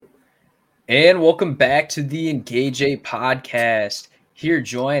And welcome back to the Engage 8 podcast. Here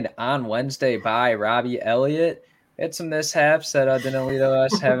joined on Wednesday by Robby, Elliott. We had some mishaps that didn't lead to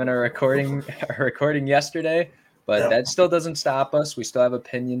us having a recording yesterday, but that still doesn't stop us. We still have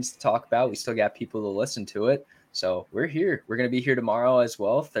opinions to talk about. We still got people to listen to it. So we're here. We're going to be here tomorrow as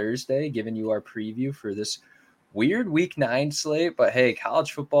well, Thursday, giving you our preview for this weird Week 9 slate. But hey,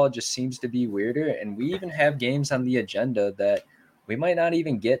 college football just seems to be weirder, and we even have games on the agenda that we might not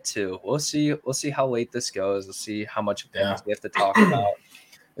even get to. We'll see. We'll see how late this goes. We'll see how much opinions we have to talk about.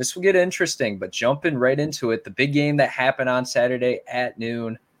 This will get interesting, but jumping right into it, the big game that happened on Saturday at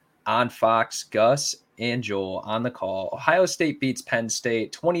noon on Fox, Gus and Joel on the call. Ohio State beats Penn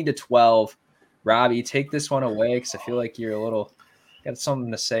State 20-12. Robby, take this one away because I feel like you're got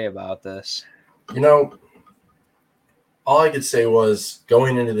something to say about this. You know, all I could say was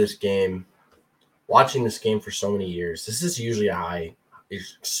going into this game, watching this game for so many years, this is usually a high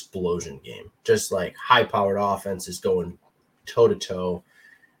explosion game. Just like high-powered offenses going toe-to-toe.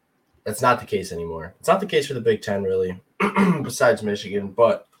 That's not the case anymore. It's not the case for the Big Ten, really, besides Michigan.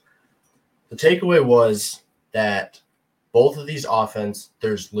 But the takeaway was that both of these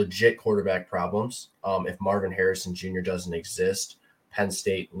there's legit quarterback problems. If Marvin Harrison Jr. doesn't exist, Penn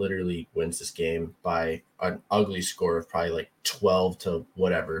State literally wins this game by an ugly score of probably like 12 to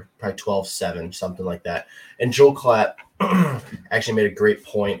whatever, probably 12-7, something like that. And Joel Klatt actually made a great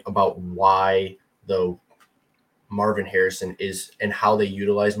point about why, though, Marvin Harrison is and how they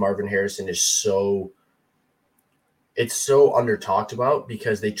utilize Marvin Harrison is so under talked about,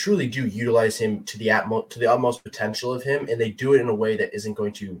 because they truly do utilize him to the utmost potential of him, and they do it in a way that isn't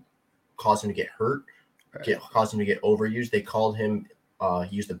going to cause him to get hurt, cause him to get overused. They called him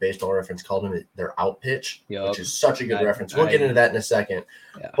he used the baseball reference, called him their out pitch, which is such a good reference. We'll get into that in a second.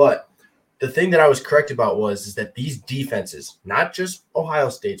 Yeah. But the thing that I was correct about is that these defenses, not just Ohio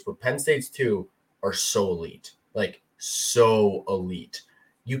State's, but Penn State's too, are so elite. Like, so elite.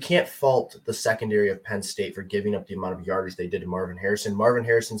 You can't fault the secondary of Penn State for giving up the amount of yardage they did to Marvin Harrison. Marvin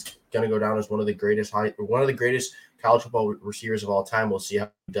Harrison's going to go down as one of the greatest college football receivers of all time. We'll see how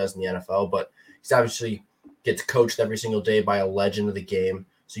he does in the NFL, but he's obviously gets coached every single day by a legend of the game.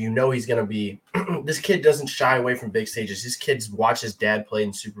 So you know he's going to be – this kid doesn't shy away from big stages. His kids watch his dad play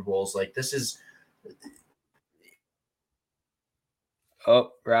in Super Bowls. Like, this is –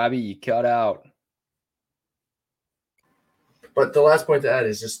 Oh, Robby, you cut out. But the last point to add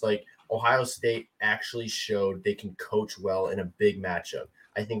is just like Ohio State actually showed they can coach well in a big matchup.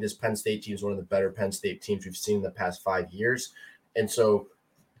 I think this Penn State team is one of the better Penn State teams we've seen in the past 5 years. And so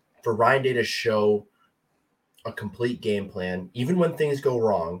for Ryan Day to show a complete game plan, even when things go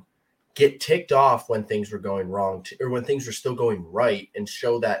wrong, get ticked off when things were going wrong or when things were still going right, and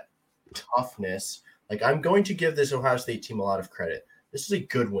show that toughness. Like, I'm going to give this Ohio State team a lot of credit. This is a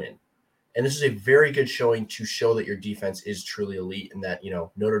good win. And this is a very good showing to show that your defense is truly elite, and that,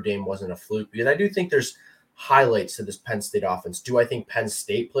 Notre Dame wasn't a fluke. Because I do think there's highlights to this Penn State offense. Do I think Penn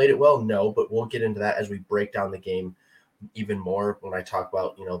State played it well? No, but we'll get into that as we break down the game even more when I talk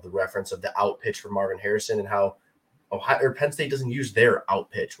about, the reference of the out pitch for Marvin Harrison and how Penn State doesn't use their out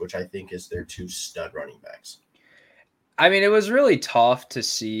pitch, which I think is their two stud running backs. I mean, it was really tough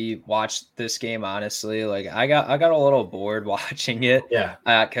to watch this game, honestly. Like, I got a little bored watching it. Yeah.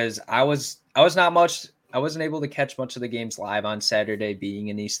 Because I wasn't able to catch much of the games live on Saturday, being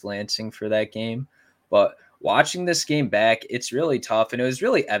in East Lansing for that game. But watching this game back, it's really tough. And it was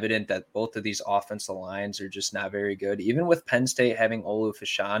really evident that both of these offensive lines are just not very good. Even with Penn State having Olu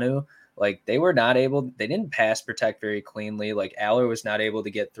Fashanu, like, they didn't pass protect very cleanly. Like, Aller was not able to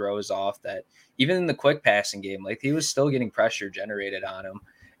get throws off that. Even in the quick passing game, like, he was still getting pressure generated on him.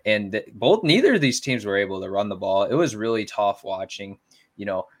 And neither of these teams were able to run the ball. It was really tough watching,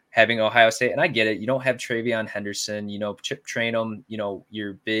 having Ohio State. And I get it. You don't have Travion Henderson, Chip Trainum,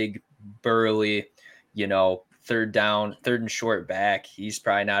 your big, burly, third and short back. He's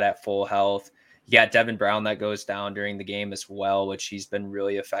probably not at full health. You got Devin Brown that goes down during the game as well, which he's been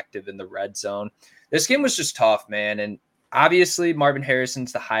really effective in the red zone. This game was just tough, man. And obviously Marvin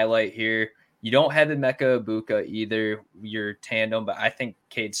Harrison's the highlight here. You don't have Emeka Ibuka either, your tandem, but I think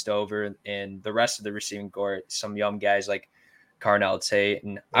Cade Stover and the rest of the receiving corps, some young guys like Carnell Tate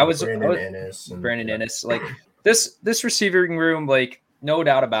and Brandon Innes. Like, this receiving room, like, no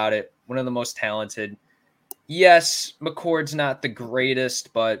doubt about it, one of the most talented. Yes, McCord's not the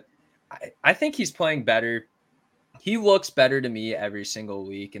greatest, but I think he's playing better. He looks better to me every single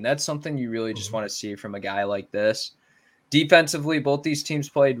week, and that's something you really just want to see from a guy like this. Defensively, both these teams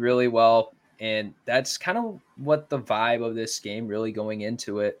played really well, and that's kind of what the vibe of this game really going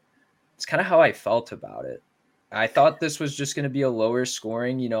into it. It's kind of how I felt about it. I thought this was just going to be a lower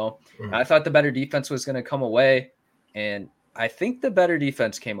scoring, Mhm. I thought the better defense was going to come away. And I think the better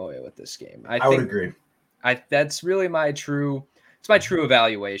defense came away with this game. I I would think agree. that's really my true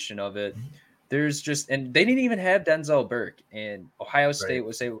evaluation of it. There's just, and they didn't even have Denzel Burke, and Ohio State Right.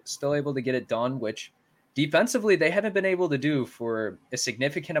 was still able to get it done, which defensively they haven't been able to do for a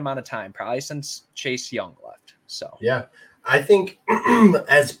significant amount of time, probably since Chase Young left. So Yeah. I think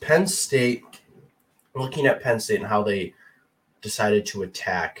as Penn State, looking at Penn State and how they decided to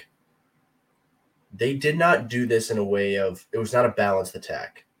attack, they did not do this in a way of, it was not a balanced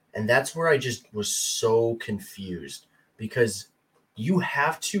attack. And that's where I just was so confused, because you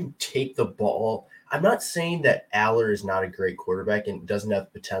have to take the ball. I'm not saying that Aller is not a great quarterback and doesn't have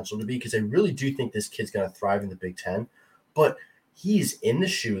the potential to be, because I really do think this kid's going to thrive in the Big Ten. But he's in the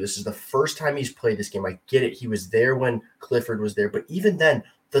shoe. This is the first time he's played this game. I get it. He was there when Clifford was there. But even then,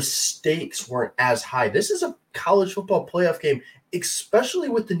 the stakes weren't as high. This is a college football playoff game, especially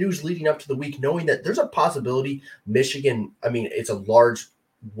with the news leading up to the week, knowing that there's a possibility Michigan, I mean, it's a large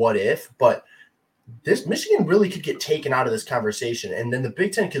what if, but this Michigan really could get taken out of this conversation. And then the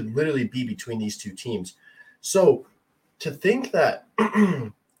Big Ten could literally be between these two teams. So to think that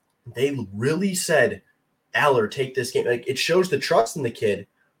they really said, Aller, take this game, like, it shows the trust in the kid,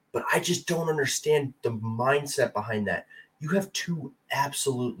 but I just don't understand the mindset behind that. You have two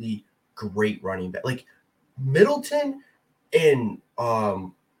absolutely great running backs. Like Middleton and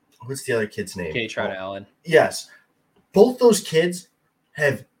what's the other kid's name? Kaytron Allen. Yes. Both those kids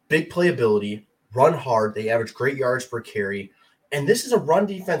have big playability, run hard, they average great yards per carry, and this is a run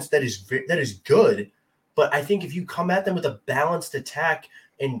defense that is good. But I think if you come at them with a balanced attack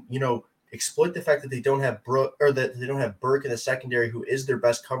and exploit the fact that they don't have Burke in the secondary, who is their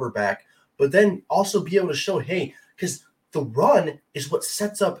best cover back, but then also be able to show, hey, because the run is what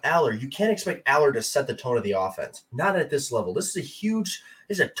sets up Aller. You can't expect Aller to set the tone of the offense. Not at this level. This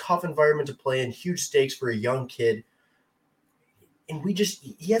is a tough environment to play in, huge stakes for a young kid. And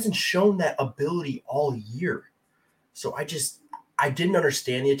he hasn't shown that ability all year. So I didn't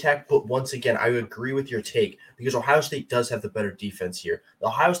understand the attack, but once again, I agree with your take, because Ohio State does have the better defense here.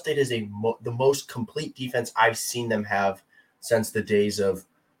 Ohio State is the most complete defense I've seen them have since the days of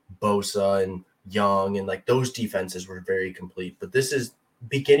Bosa and Young, and like those defenses were very complete. But this is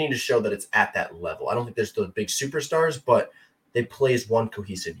beginning to show that it's at that level. I don't think there's those big superstars, but they play as one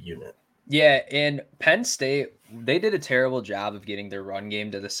cohesive unit. Yeah, and Penn State, they did a terrible job of getting their run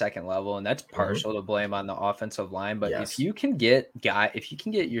game to the second level, and that's partial to blame on the offensive line. But Yes. if you can get your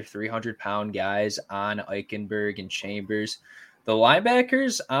 300-pound guys on Eichenberg and Chambers, the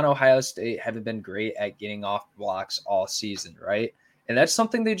linebackers on Ohio State haven't been great at getting off blocks all season, right? And that's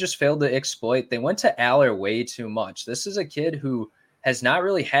something they just failed to exploit. They went to Aller way too much. This is a kid who has not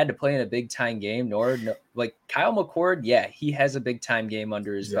really had to play in a big-time game, like Kyle McCord, yeah, he has a big-time game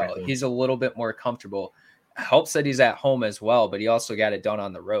under his belt. He's a little bit more comfortable. Helps that he's at home as well, but he also got it done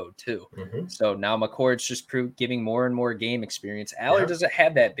on the road too. Mm-hmm. So now McCord's just giving more and more game experience. Aller doesn't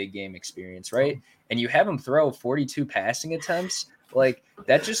have that big game experience, right? And you have him throw 42 passing attempts. Like,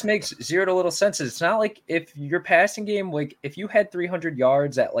 that just makes zero to little sense. It's not like if your passing game, like if you had 300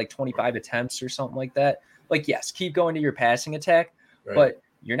 yards at like 25 attempts or something like that, like, yes, keep going to your passing attack, but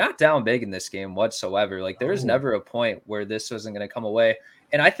you're not down big in this game whatsoever. Like, there's never a point where this wasn't going to come away.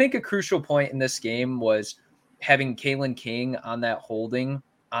 And I think a crucial point in this game was having Kalen King on that holding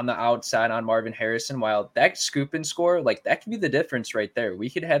on the outside on Marvin Harrison. While that scoop and score, like, that could be the difference right there. We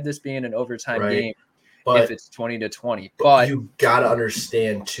could have this being an overtime game. But if it's 20-20, but you got to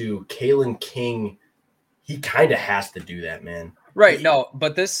understand too, Kalen King, he kind of has to do that, man. Right. No,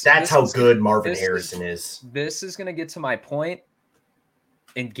 but that's how good Marvin Harrison is. This is going to get to my point.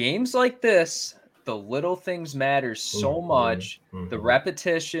 In games like this, the little things matter so much. The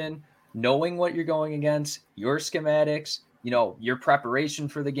repetition, knowing what you're going against, your schematics, your preparation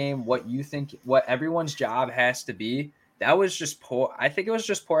for the game, what you think, what everyone's job has to be. That was just poor. I think it was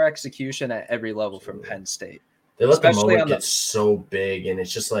just poor execution at every level from Penn State. They let the moment get so big, and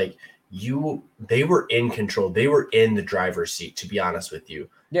it's just like they were in control. They were in the driver's seat, to be honest with you.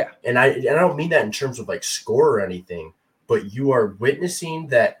 Yeah. And I don't mean that in terms of like score or anything, but you are witnessing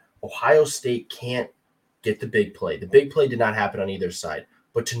that Ohio State can't get the big play. The big play did not happen on either side.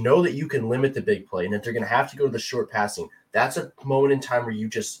 But to know that you can limit the big play and that they're going to have to go to the short passing, that's a moment in time where you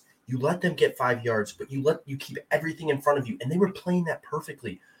let them get 5 yards, but you keep everything in front of you. And they were playing that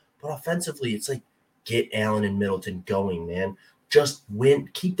perfectly. But offensively, it's like, get Allen and Middleton going, man. Just win.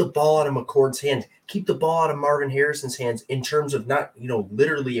 Keep the ball out of McCord's hands. Keep the ball out of Marvin Harrison's hands in terms of not,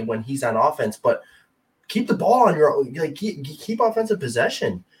 literally when he's on offense, but keep the ball on keep offensive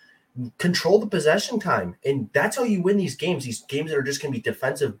possession. control the possession time. And that's how you win these games that are just going to be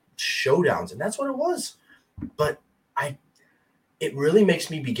defensive showdowns. And that's what it was. But it really makes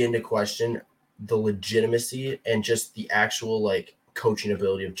me begin to question the legitimacy and just the actual like coaching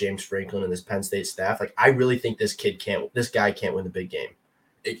ability of James Franklin and this Penn State staff. Like, I really think this guy can't win the big game.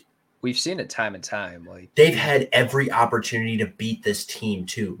 We've seen it time and time. Like, they've had every opportunity to beat this team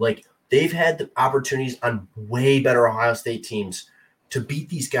too. Like, they've had the opportunities on way better Ohio State teams to beat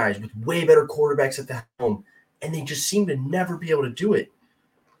these guys with way better quarterbacks at the helm, and they just seem to never be able to do it.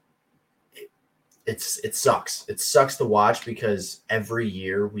 It sucks. It sucks to watch because every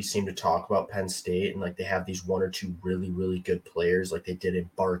year we seem to talk about Penn State and like they have these one or two really, really good players like they did in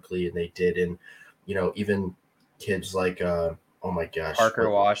Barkley and they did in, even kids like oh my gosh. Parker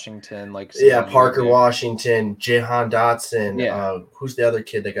Washington. Parker Washington, Jahan Dotson. Yeah. Who's the other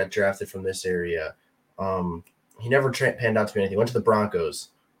kid that got drafted from this area? He never panned out to be anything. Went to the Broncos.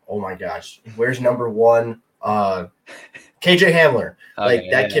 Oh my gosh. Where's number one? KJ Hamler.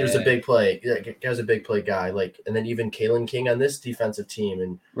 That kid was a big play. That guy was a big play guy. And then even Kalen King on this defensive team.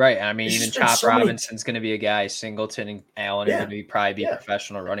 And right. I mean, even Chop Robinson's going to be a guy. Singleton and Allen are going to probably be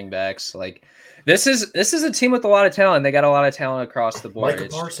professional running backs. Like, this is a team with a lot of talent. They got a lot of talent across the board. Micah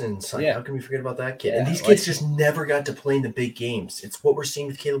Parsons. How can we forget about that kid? And these kids just never got to play in the big games. It's what we're seeing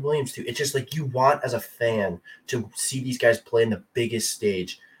with Caleb Williams too. It's just like you want as a fan to see these guys play in the biggest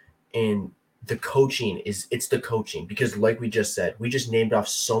stage. And the coaching it's the coaching, because like we just said, we just named off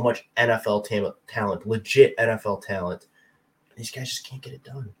so much NFL talent, legit NFL talent. These guys just can't get it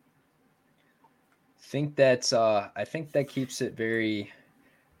done. I think that keeps it very.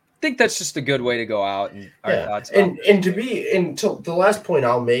 I think that's just a good way to go out and our thoughts. And the last point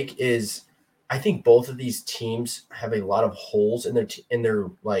I'll make is I think both of these teams have a lot of holes in their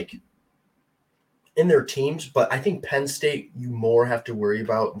teams, but I think Penn State, you more have to worry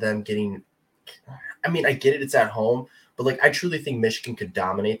about them getting. I mean, I get it; it's at home, but I truly think Michigan could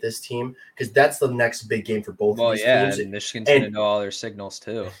dominate this team because that's the next big game for both of these teams. And Michigan's going to know all their signals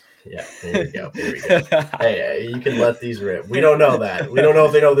too. Yeah, there we go. Hey, you can let these rip. We don't know that. We don't know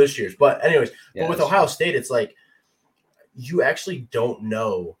if they know this year's. But anyways, but with Ohio State, it's like you actually don't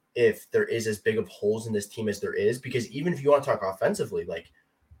know if there is as big of holes in this team as there is, because even if you want to talk offensively,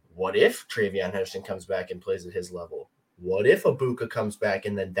 what if Travion Henderson comes back and plays at his level? What if Abuka comes back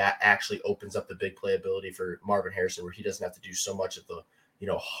and then that actually opens up the big playability for Marvin Harrison, where he doesn't have to do so much of the,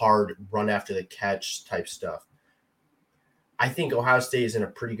 hard run after the catch type stuff? I think Ohio State is in a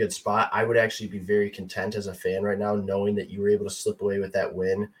pretty good spot. I would actually be very content as a fan right now, knowing that you were able to slip away with that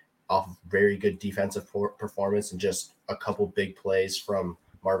win off of very good defensive performance and just a couple big plays from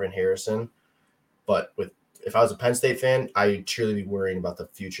Marvin Harrison. But if I was a Penn State fan, I'd truly be worrying about the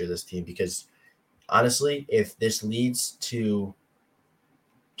future of this team, because honestly, if this leads to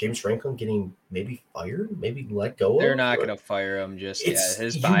James Franklin getting maybe fired, maybe let go, they're not going to fire him just yet.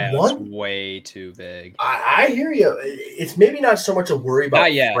 His buyout's way too big. I hear you. It's maybe not so much a worry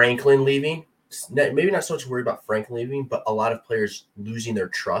about Franklin leaving. Maybe not so much a worry about Franklin leaving, but a lot of players losing their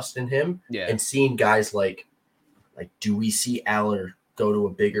trust in him and seeing guys like do we see Aller go to a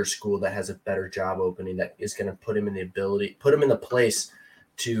bigger school that has a better job opening that is going to put him in the place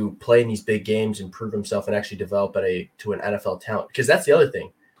to play in these big games and prove himself and actually develop to an NFL talent? Because that's the other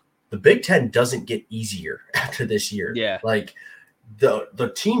thing. The Big Ten doesn't get easier after this year. Yeah.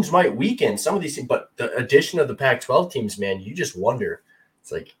 The teams might weaken, some of these teams, but the addition of the Pac-12 teams, man, you just wonder.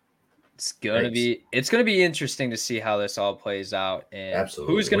 It's gonna be interesting to see how this all plays out and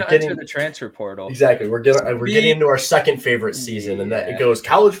absolutely who's gonna enter the transfer portal. Exactly. We're getting into our second favorite season, and that it goes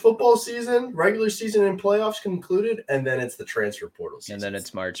college football season, regular season, and playoffs concluded, and then it's the transfer portal season. And then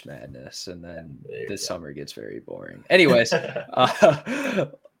it's March Madness, and then this summer gets very boring. Anyways,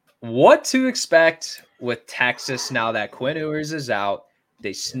 what to expect with Texas now that Quinn Ewers is out?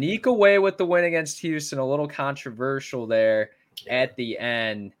 They sneak away with the win against Houston, a little controversial there at the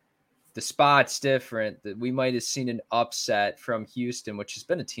end. The spot's different. That we might have seen an upset from Houston, which has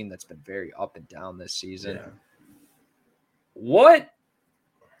been a team that's been very up and down this season. Yeah.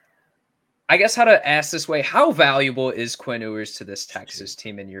 I guess how to ask this way, how valuable is Quinn Ewers to this Texas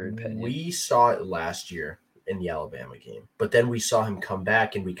team in your opinion? We saw it last year in the Alabama game, but then we saw him come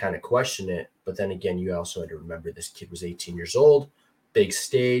back and we kind of questioned it. But then again, you also had to remember this kid was 18 years old, big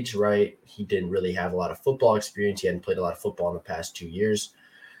stage, right? He didn't really have a lot of football experience. He hadn't played a lot of football in the past 2 years.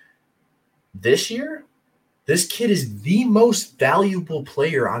 This year, this kid is the most valuable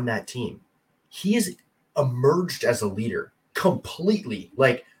player on that team. He has emerged as a leader completely.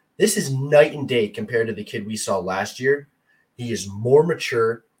 This is night and day compared to the kid we saw last year. He is more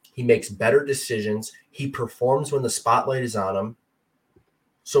mature. He makes better decisions. He performs when the spotlight is on him.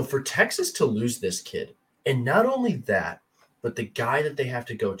 So for Texas to lose this kid, and not only that, but the guy that they have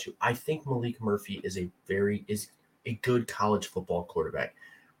to go to, I think Malik Murphy is a good college football quarterback.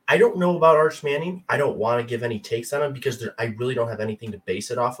 I don't know about Arch Manning. I don't want to give any takes on him because I really don't have anything to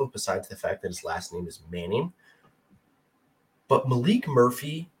base it off of besides the fact that his last name is Manning. But Malik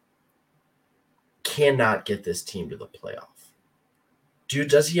Murphy cannot get this team to the playoff.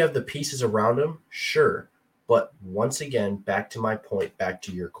 Does he have the pieces around him? Sure. But once again, back to my point, back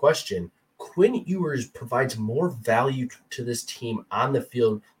to your question, Quinn Ewers provides more value to this team on the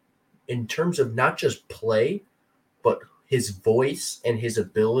field in terms of not just play, but his voice and his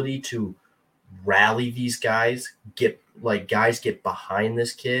ability to rally these guys, get behind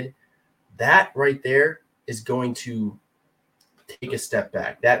this kid. That right there is going to take a step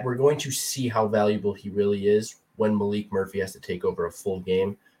back. That we're going to see how valuable he really is when Malik Murphy has to take over a full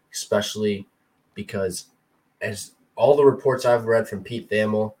game, especially because as all the reports I've read from Pete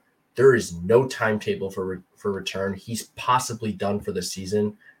Thamel, there is no timetable for return. He's possibly done for the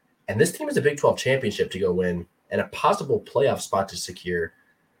season. And this team is a Big 12 championship to go win and a possible playoff spot to secure.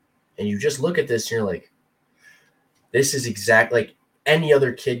 And you just look at this and you're like, this is exactly like any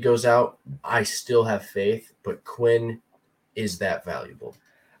other kid goes out. I still have faith, but Quinn is that valuable.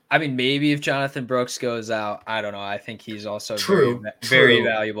 I mean, maybe if Jonathan Brooks goes out, I don't know. I think he's also True. very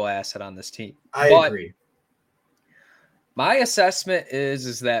valuable asset on this team. I agree. My assessment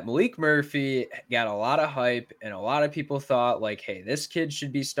is that Malik Murphy got a lot of hype and a lot of people thought like, hey, this kid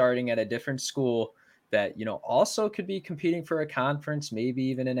should be starting at a different school that, also could be competing for a conference, maybe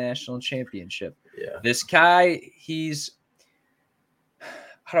even a national championship. Yeah. This guy,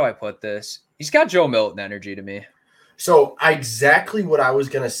 how do I put this? He's got Joe Milton energy to me. So exactly what I was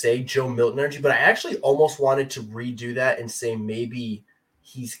going to say, Joe Milton energy, but I actually almost wanted to redo that and say maybe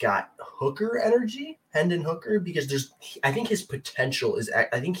he's got Hooker energy, Hendon Hooker, because I think his potential is,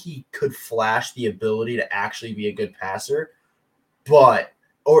 I think he could flash the ability to actually be a good passer,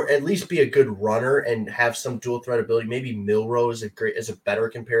 or at least be a good runner and have some dual threat ability. Maybe Milroe is a better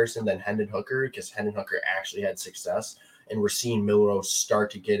comparison than Hendon Hooker because Hendon Hooker actually had success and we're seeing Milroe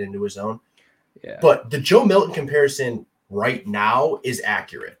start to get into his own. Yeah. But the Joe Milton comparison right now is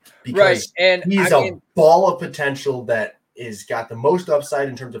accurate because he's a ball of potential that is got the most upside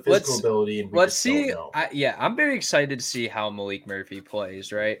in terms of physical ability. And let's see. I'm very excited to see how Malik Murphy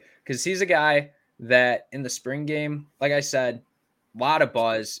plays, right? Because he's a guy that in the spring game, like I said, a lot of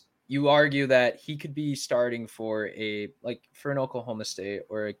buzz. You argue that he could be starting for an Oklahoma State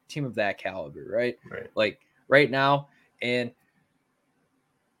or a team of that caliber, right? Like right now. And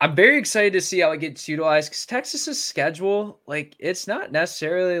I'm very excited to see how it gets utilized because Texas's schedule, it's not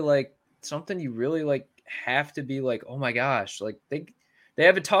necessarily something you really have to be oh my gosh, they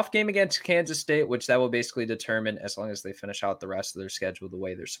have a tough game against Kansas State, which that will basically determine, as long as they finish out the rest of their schedule the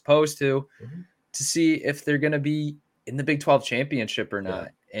way they're supposed to see if they're going to be in the Big 12 championship or not.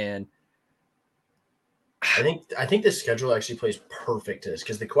 Yeah. And I think the schedule actually plays perfect to this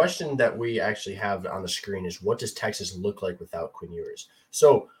because the question that we actually have on the screen is what does Texas look like without Quinn Ewers?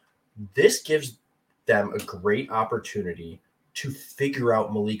 So this gives them a great opportunity to figure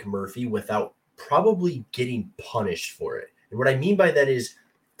out Malik Murphy without probably getting punished for it. And what I mean by that is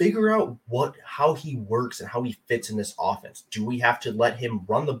figure out how he works and how he fits in this offense. Do we have to let him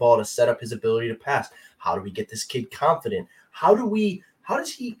run the ball to set up his ability to pass? How do we get this kid confident? How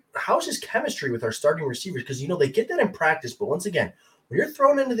is his chemistry with our starting receivers? Because, they get that in practice. But once again, when you're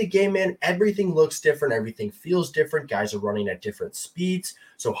thrown into the game, man, everything looks different. Everything feels different. Guys are running at different speeds.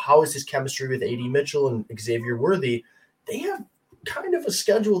 So how is his chemistry with A.D. Mitchell and Xavier Worthy? They have kind of a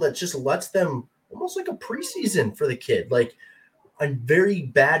schedule that just lets them almost like a preseason for the kid. Like a very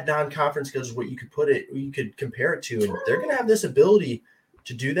bad non-conference schedule is what you could compare it to. And they're going to have this ability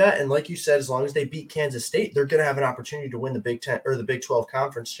to do that. And like you said, as long as they beat Kansas State, they're going to have an opportunity to win the Big 10 or the Big 12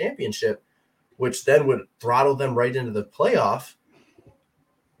 conference championship, which then would throttle them right into the playoff.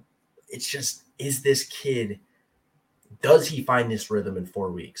 It's just, is this kid, does he find this rhythm in 4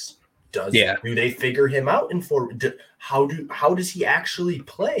 weeks? Do they figure him out in 4? How does he actually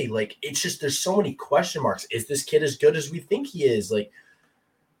play? It's just, there's so many question marks. Is this kid as good as we think he is?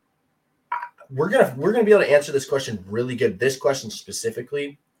 We're gonna be able to answer this question really good. This question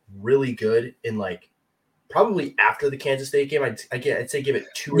specifically, really good in probably after the Kansas State game. I'd say give it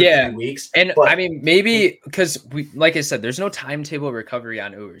 2 or 3 weeks. And I mean, maybe because like I said, there's no timetable recovery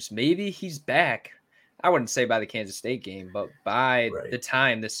on Ewers. Maybe he's back. I wouldn't say by the Kansas State game, but by the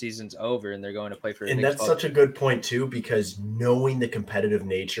time the season's over and they're going to play for. And that's such a good point too, because knowing the competitive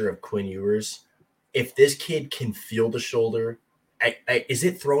nature of Quinn Ewers, if this kid can feel the shoulder, is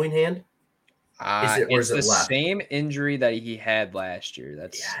it throwing hand? Is It's it the left? same injury that he had last year.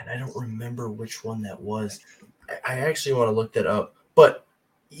 Yeah, and I don't remember which one that was. I actually want to look that up. But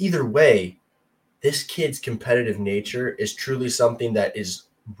either way, this kid's competitive nature is truly something that is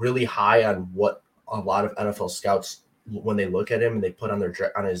really high on what a lot of NFL scouts, when they look at him and they put on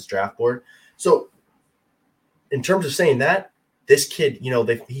on his draft board. So in terms of saying that, this kid,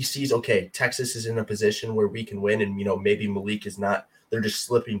 he sees, okay, Texas is in a position where we can win, and maybe Malik is not. They're just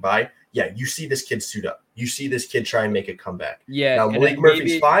slipping by. Yeah, you see this kid suit up. You see this kid try and make a comeback. Yeah, Now and Malik Murphy's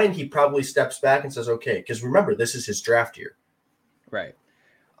maybe fine. He probably steps back and says, okay, because remember, this is his draft year. right.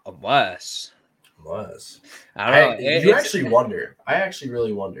 Unless Was I don't know. you actually wonder. I actually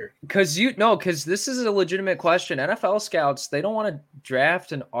really wonder. Because this is a legitimate question. NFL scouts, they don't want to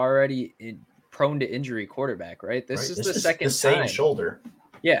draft an already prone to injury quarterback, right? This is the second the same time. shoulder.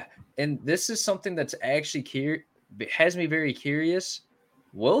 Yeah, and this is something that's actually has me very curious.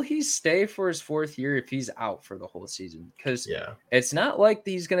 Will he stay for his fourth year if he's out for the whole season? Because it's not like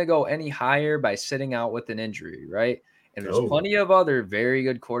he's going to go any higher by sitting out with an injury, right? And there's plenty of other very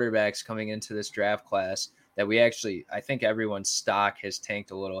good quarterbacks coming into this draft class that I think everyone's stock has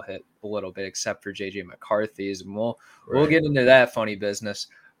tanked a little bit, except for JJ McCarthy's. And we'll get into that funny business.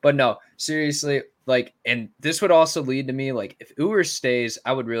 But no, seriously, and this would also lead to me, if Uwer stays,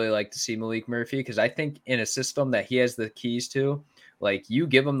 I would really like to see Malik Murphy, because I think in a system that he has the keys to, you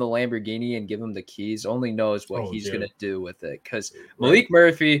give him the Lamborghini and give him the keys, only knows what he's going to do with it. Because Malik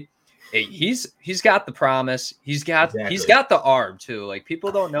Murphy, he's got the promise. He's got the arm too.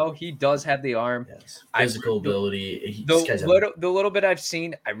 People don't know he does have the arm. Yes. Physical ability. The little bit I've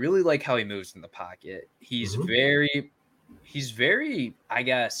seen, I really like how he moves in the pocket. He's very, I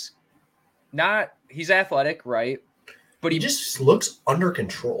guess, he's athletic, right? But he just looks under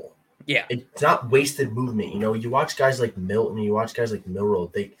control. Yeah. It's not wasted movement. You watch guys like Milton, you watch guys like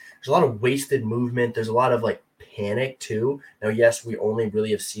Milroe. There's a lot of wasted movement. There's a lot of panic too. Now, yes, we only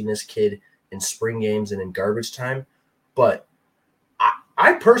really have seen this kid in spring games and in garbage time, but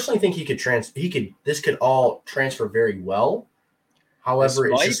I personally think this could all transfer very well. However,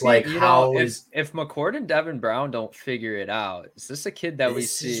 it's just if McCord and Devin Brown don't figure it out, is this a kid that we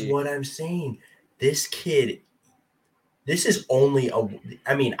see? This is what I'm saying. This kid, this is only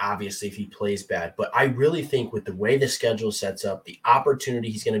obviously if he plays bad, but I really think with the way the schedule sets up, the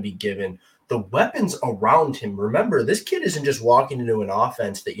opportunity he's going to be given, the weapons around him. Remember, this kid isn't just walking into an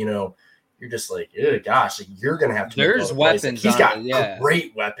offense that, you're just you're going to have to. There's weapons. He's got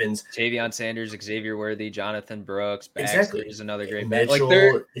great weapons. Tavion Sanders, Xavier Worthy, Jonathan Brooks, Baxter is another great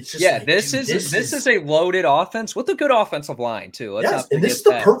Mitchell. This is a loaded offense with a good offensive line too. And this is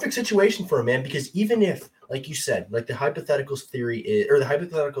the perfect situation for him, man, because even if, like you said, the hypothetical theory is, or the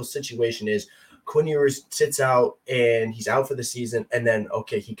hypothetical situation is, Quinn Ewers sits out and he's out for the season, and then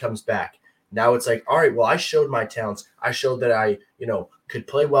he comes back. Now it's all right, well, I showed my talents. I showed that I, could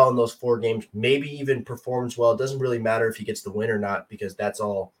play well in those 4 games, maybe even performs well. It doesn't really matter if he gets the win or not, because that's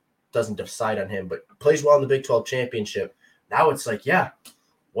all doesn't decide on him, but plays well in the Big 12 championship. Now it's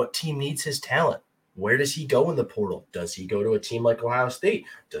what team needs his talent? Where does he go in the portal? Does he go to a team like Ohio State?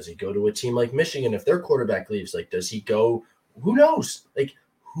 Does he go to a team like Michigan if their quarterback leaves? Does he go? Who knows?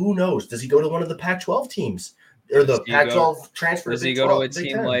 Who knows? Does he go to one of the Pac-12 teams? Or the Pac-12 transfer? Does he go to a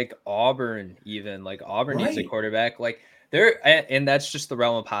team like Auburn? Even Auburn needs a quarterback. And that's just the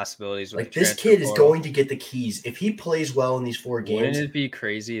realm of possibilities. This kid is going to get the keys if he plays well in these 4 games. Wouldn't it be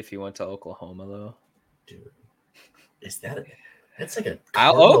crazy if he went to Oklahoma though? Dude, that's a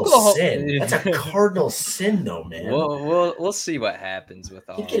cardinal sin. That's a cardinal sin, though, man. We'll see what happens with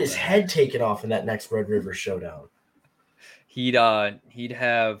all. He'd get his head taken off in that next Red River Showdown. He'd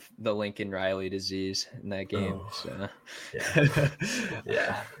have the Lincoln Riley disease in that game.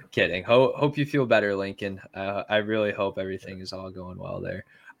 Yeah. Kidding. Hope you feel better, Lincoln. I really hope everything is all going well there.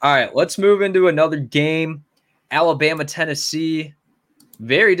 All right, let's move into another game. Alabama, Tennessee.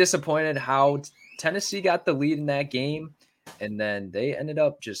 Very disappointed how Tennessee got the lead in that game, and then they ended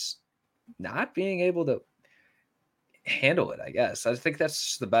up just not being able to handle it, I guess. I think that's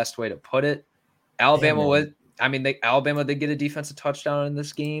just the best way to put it. Alabama did get a defensive touchdown in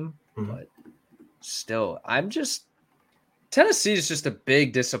this game, but still, Tennessee is just a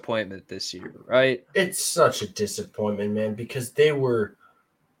big disappointment this year, right? It's such a disappointment, man, because they were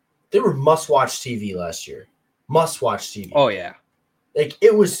must-watch TV last year. Must-watch TV. Oh, yeah.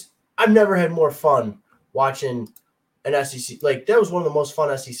 I've never had more fun watching an SEC. That was one of the most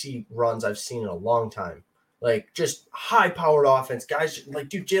fun SEC runs I've seen in a long time. Just high-powered offense. Guys,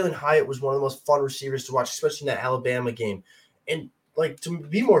 Jalen Hyatt was one of the most fun receivers to watch, especially in that Alabama game. And, to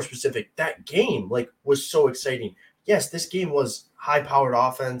be more specific, that game, was so exciting. Yes, this game was high-powered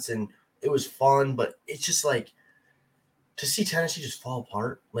offense, and It was fun, but it's just like to see Tennessee just fall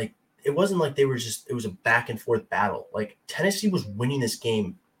apart. Like it wasn't like they were just. It was a back and forth battle. Like Tennessee was winning this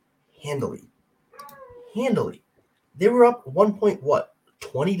game handily. They were up 1 point,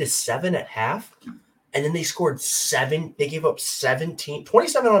 20-7 at half, and then they scored 7. They gave up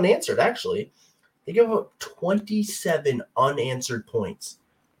 27 unanswered. Actually, they gave up 27 unanswered points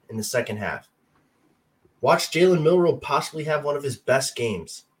in the second half. Watch Jalen Milroe possibly have one of his best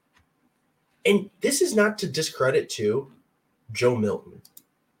games. And this is not to discredit to Joe Milton,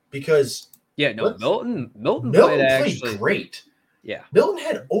 because Milton played great. Yeah, Milton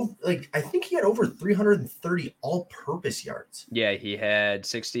had I think he had over 330 all-purpose yards. Yeah, he had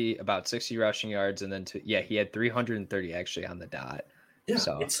about 60 rushing yards, and then he had 330 actually on the dot. Yeah,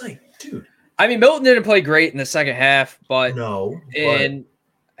 so it's like, dude. I mean, Milton didn't play great in the second half, but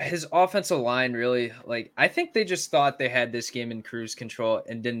his offensive line really, I think they just thought they had this game in cruise control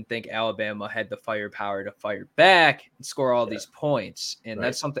and didn't think Alabama had the firepower to fire back and score all these points. And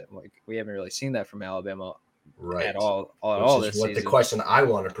that's something we haven't really seen that from Alabama at all this season. The question I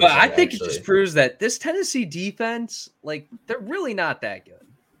want to present, but I think it just proves that this Tennessee defense, they're really not that good.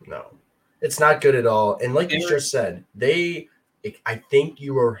 No, it's not good at all. And like you just said, I think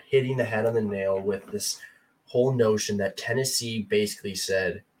you are hitting the head on the nail with this whole notion that Tennessee basically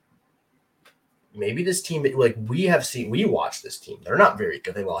said, maybe this team, we watched this team. They're not very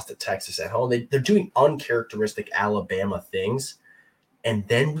good. They lost to Texas at home. They're doing uncharacteristic Alabama things. And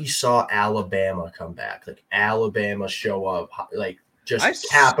then we saw Alabama come back, Alabama show up, just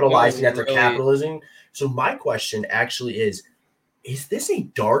capitalizing after capitalizing. So my question actually is this a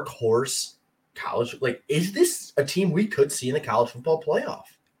dark horse college? Is this a team we could see in the college football playoff?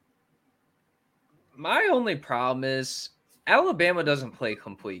 My only problem is Alabama doesn't play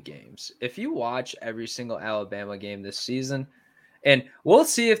complete games. If you watch every single Alabama game this season, and we'll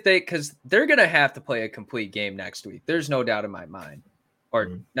see if because they're going to have to play a complete game next week. There's no doubt in my mind.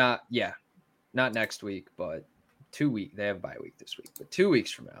 Or not next week, but 2 weeks. They have a bye week this week, but 2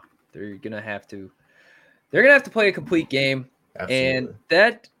 weeks from now, they're gonna have to play a complete game. Absolutely.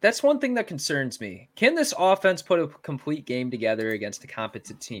 And that's one thing that concerns me. Can this offense put a complete game together against a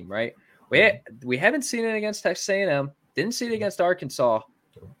competent team? Right? We haven't seen it against Texas A&M. Didn't see it against Arkansas.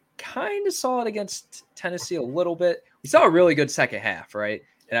 Kind of saw it against Tennessee a little bit. We saw a really good second half, right?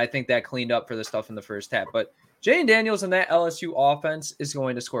 And I think that cleaned up for the stuff in the first half, but Jayden Daniels and that LSU offense is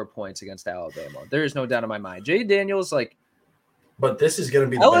going to score points against Alabama. There is no doubt in my mind. Jayden Daniels, but this is going to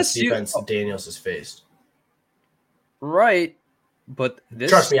be the best defense Daniels has faced. Right. But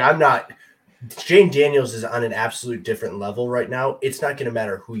trust me, I'm not. Jayden Daniels is on an absolute different level right now. It's not going to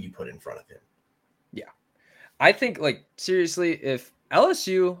matter who you put in front of him. Yeah. I think, seriously, if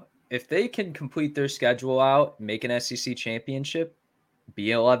LSU, if they can complete their schedule out, make an SEC championship, be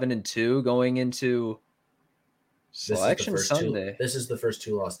 11-2 going into Selection Sunday. This is the first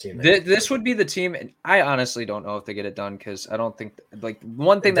 2-loss team. This would be the team, and I honestly don't know if they get it done because I don't think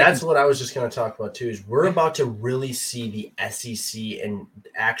one thing that's what I was just going to talk about too is we're about to really see the SEC and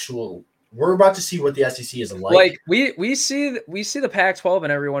we're about to see what the SEC is like. We see the Pac-12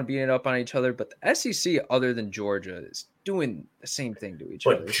 and everyone beating up on each other, but the SEC, other than Georgia, is doing the same thing to each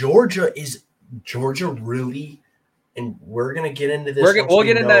other. But Georgia really, and we're gonna get into this. We'll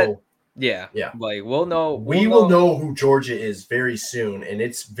get into that. Yeah. We'll know. We will know who Georgia is very soon, and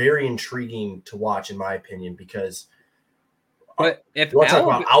it's very intriguing to watch, in my opinion, because. But if you want to talk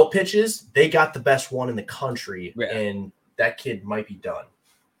about out pitches, they got the best one in the country, and that kid might be done.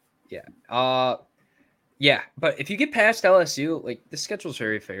 Yeah. But if you get past LSU, the schedule's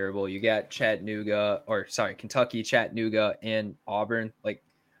very favorable. You got Kentucky, Chattanooga, and Auburn.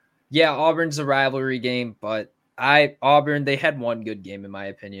 Auburn's a rivalry game, but Auburn, they had one good game in my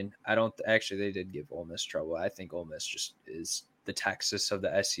opinion. They did give Ole Miss trouble. I think Ole Miss just is the Texas of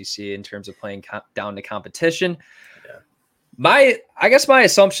the SEC in terms of playing down to competition. Yeah. I guess my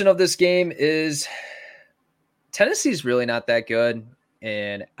assumption of this game is Tennessee's really not that good,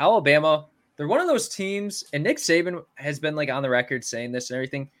 and Alabama, they're one of those teams, and Nick Saban has been on the record saying this and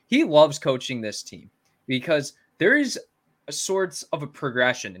everything. He loves coaching this team because there is a sorts of a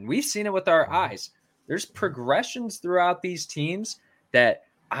progression, and we've seen it with our eyes. There's progressions throughout these teams that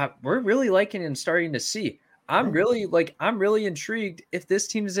we're really liking and starting to see. I'm really intrigued if this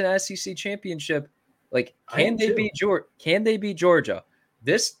team is an SEC championship. Can they beat Georgia?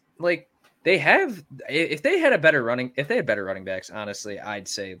 This if they had better running backs, honestly, I'd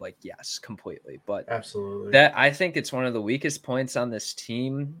say yes, completely. But absolutely, that I think it's one of the weakest points on this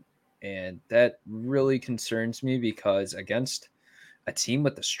team, and that really concerns me because against a team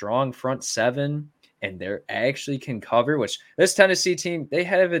with a strong front seven and they actually can cover, which this Tennessee team, they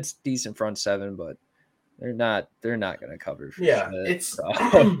have its decent front seven, but they're not going to cover for Yeah, shit. it's So,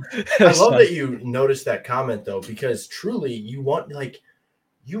 I love that you noticed that comment though, because truly you want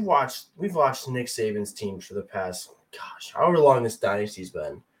we've watched Nick Saban's teams for the past however long this dynasty's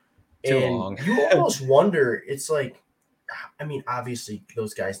been. too And long. you almost wonder, it's like, I mean, obviously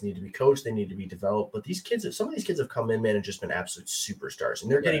those guys need to be coached, they need to be developed, but some of these kids have come in, man, and just been absolute superstars.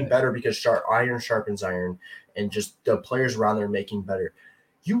 And they're getting better because iron sharpens iron, and just the players around there are making better.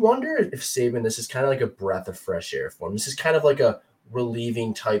 You wonder if Saban, this is kind of like a breath of fresh air for him. This is kind of like a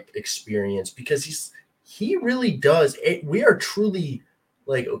relieving type experience because he really does. We are truly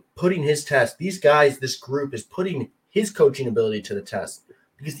like putting his test. These guys, this group is putting his coaching ability to the test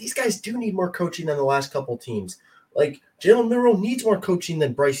because these guys do need more coaching than the last couple teams. Like Jalen Milroe needs more coaching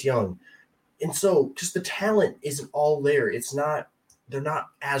than Bryce Young. And so just the talent isn't all there. They're not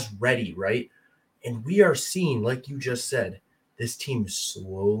as ready, right? And we are seeing, like you just said, this team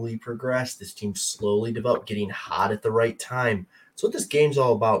slowly progress. This team slowly develop, getting hot at the right time. That's what this game's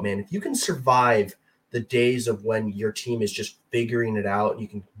all about, man. If you can survive the days of when your team is just figuring it out, you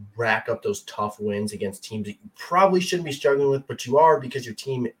can rack up those tough wins against teams that you probably shouldn't be struggling with, but you are because your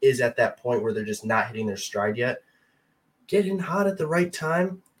team is at that point where they're just not hitting their stride yet. Getting hot at the right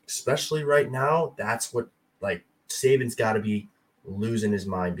time, especially right now, that's what Saban's got to be losing his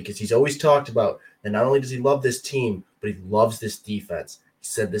mind because he's always talked about that not only does he love this team, but he loves this defense. He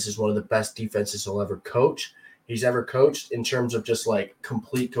said this is one of the best defenses he's ever coached in terms of just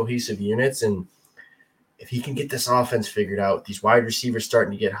complete cohesive units. And if he can get this offense figured out, these wide receivers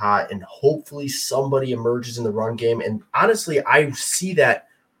starting to get hot, and hopefully somebody emerges in the run game. And honestly, I see that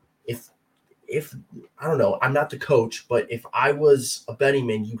if I don't know, I'm not the coach, but if I was a betting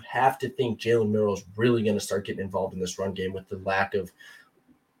man, you have to think Jalen Milroe is really going to start getting involved in this run game with the lack of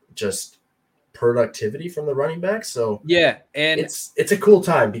just productivity from the running back. So yeah, and it's a cool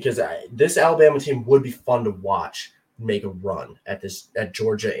time because this Alabama team would be fun to watch make a run at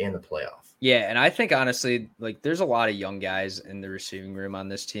Georgia and the playoff. Yeah, and I think honestly, there's a lot of young guys in the receiving room on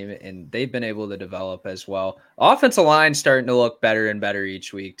this team, and they've been able to develop as well. Offensive line starting to look better and better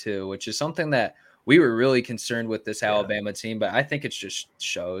each week too, which is something that we were really concerned with this Alabama team, but I think it just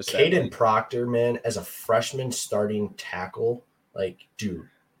shows Caden Proctor, man, as a freshman starting tackle, dude,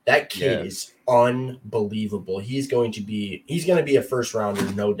 that kid is unbelievable. He's going to be a first rounder,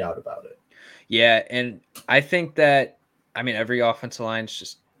 no doubt about it. Yeah, and I think that every offensive line is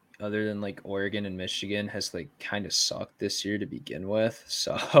just, other than Oregon and Michigan, has kind of sucked this year to begin with.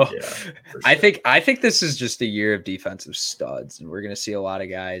 So sure. I think this is just a year of defensive studs, and we're going to see a lot of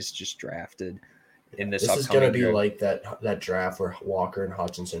guys just drafted in this. This is going to be like that draft where Walker and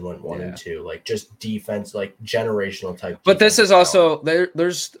Hutchinson went 1 and 2, just defense, generational type. But this is also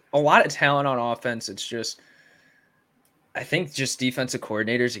there's a lot of talent on offense. It's just, I think just defensive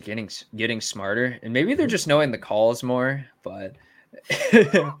coordinators are getting smarter, and maybe they're just knowing the calls more, but. Dude,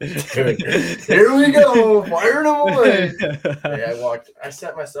 here we go, firing them away. I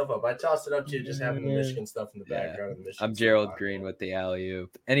set myself up. I tossed it up to you, just having the Michigan stuff in the background. I'm Gerald Green with the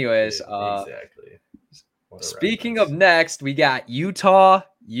alley-oop. Anyways, exactly. Speaking of next, we got Utah,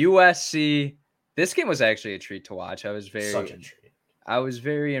 USC. This game was actually a treat to watch. I was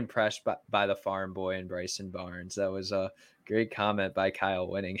very impressed by the farm boy and Bryson Barnes. That was a great comment by Kyle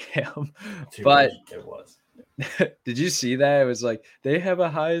Winningham. But it was. Did you see that? It was they have a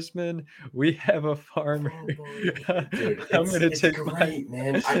Heisman, we have a farmer. Dude, I'm gonna take great,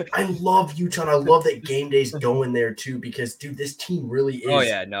 man. I love Utah. I love that game day's going there too because, dude, this team really is. Oh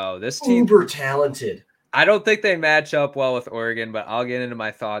yeah, no, this team uber talented. I don't think they match up well with Oregon, but I'll get into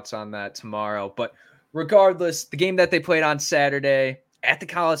my thoughts on that tomorrow. But regardless, the game that they played on Saturday at the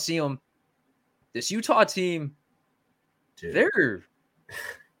Coliseum, this Utah team, dude, they're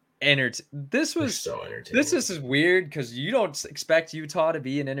This was so entertaining. This is weird because you don't expect Utah to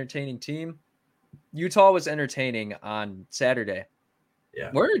be an entertaining team. Utah was entertaining on Saturday.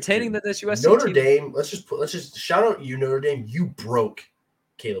 Yeah, we're entertaining that this USC Notre team. Dame. Let's just shout out you, Notre Dame. You broke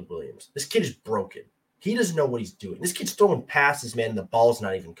Caleb Williams. This kid is broken. He doesn't know what he's doing. This kid's throwing passes, man. And the ball's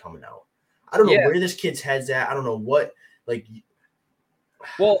not even coming out. I don't know where this kid's head's at. I don't know what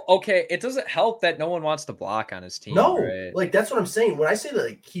Well, okay, it doesn't help that no one wants to block on his team. No, right? That's what I'm saying. When I say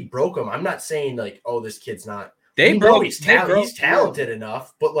that he broke him, I'm not saying this kid's not. He's talented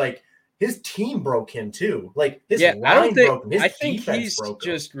enough, but his team broke him too. His line broke him. His defense broke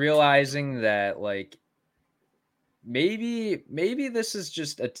him. Just realizing that maybe this is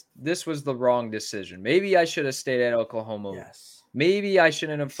just this was the wrong decision. Maybe I should have stayed at Oklahoma. Yes. Maybe I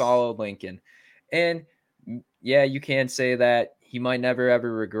shouldn't have followed Lincoln. And yeah, you can say that he might never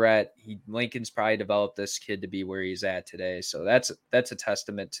ever regret. Lincoln's probably developed this kid to be where he's at today. So that's a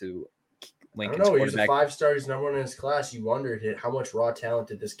testament to I don't Lincoln's know. He was a quarterback. 5-star. He's number one in his class. You wondered how much raw talent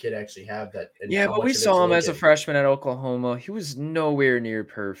did this kid actually have? And Yeah, how but much we of it's saw him as a Lincoln. freshman at Oklahoma. He was nowhere near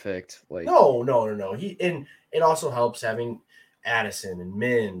perfect. Like No. He and it also helps having Addison and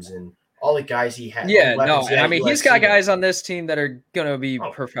Mims and all the guys he had. All the yeah, no, weapons he and had I at mean he's USC. got guys on this team that are gonna be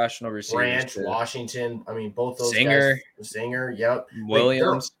Oh, professional receivers. Branch, Washington. I mean, both those Singer, guys. Singer, yep.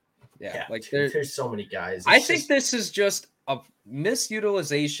 Williams. Yeah, like there's so many guys. I think this is just a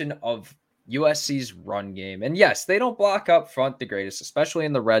misutilization of USC's run game. And yes, they don't block up front the greatest, especially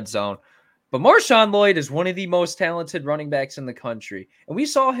in the red zone. But Marshawn Lloyd is one of the most talented running backs in the country. And we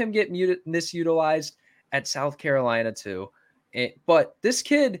saw him get misutilized at South Carolina too. But this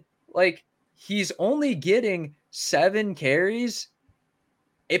kid, like, he's only getting 7 carries.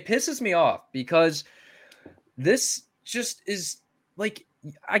 It pisses me off because this just is like,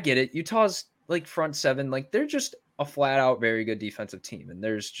 I get it. Utah's like front 7, like they're just a flat out very good defensive team. And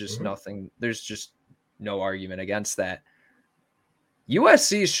there's just there's just no argument against that.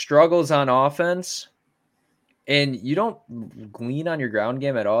 USC struggles on offense and you don't glean on your ground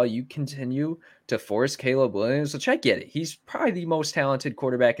game at all. You continue to force Caleb Williams, which I get it. He's probably the most talented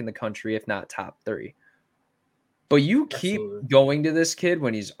quarterback in the country, if not top 3. But you keep going to this kid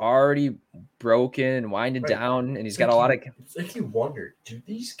when he's already broken and winding down, and he's got a lot of. It's like you wonder, do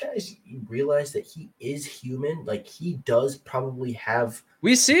these guys realize that he is human? Like he does probably have.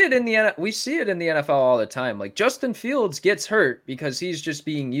 We see it in the NFL all the time. Like Justin Fields gets hurt because he's just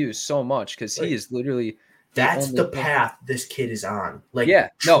being used so much because he is literally. That's the path this kid is on. Like he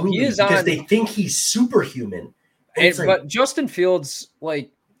is because on they think he's superhuman. But Justin Fields,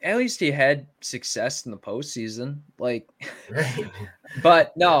 like. At least he had success in the postseason. Like,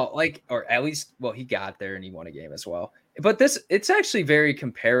 but no, like, or at least, well, he got there and he won a game as well. But it's actually very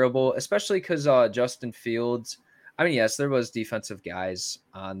comparable, especially because Justin Fields, I mean, yes, there was defensive guys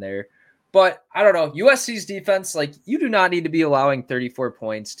on there, but I don't know. USC's defense, like, you do not need to be allowing 34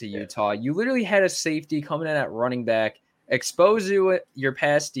 points to Utah. You literally had a safety coming in at running back, expose your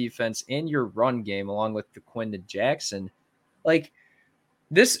pass defense and your run game along with Quinton Jackson. Like,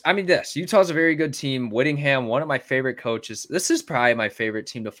 Utah's a very good team. Whittingham, one of my favorite coaches. This is probably my favorite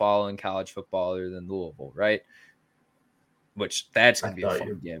team to follow in college football other than Louisville, right? Which that's going to be a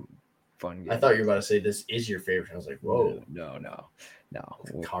fun game. I thought you were about to say this is your favorite. I was like, whoa. No.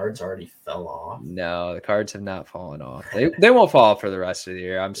 The cards already fell off. No, the cards have not fallen off. They won't fall off for the rest of the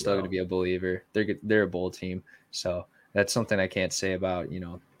year. I'm still going to be a believer. They're a bowl team. So that's something I can't say about,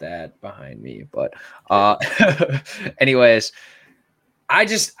 that behind me. But anyways, I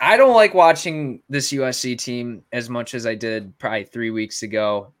don't like watching this USC team as much as I did probably 3 weeks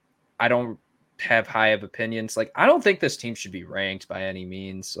ago. I don't have high of opinions. Like, I don't think this team should be ranked by any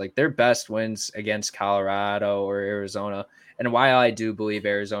means. Like, their best wins against Colorado or Arizona. And while I do believe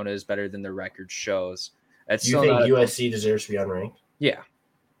Arizona is better than their record shows, do you think USC deserves to be unranked? Yeah,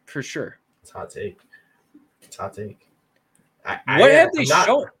 for sure. It's a hot take. What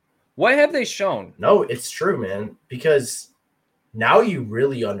have they shown? No, it's true, man. Because now you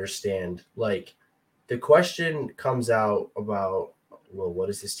really understand. Like, the question comes out about, well, what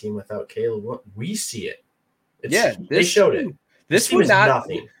is this team without Caleb? We see it. They showed it. This team is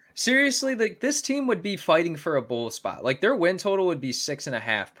nothing. Seriously, like, this team would be fighting for a bowl spot. Like, their win total would be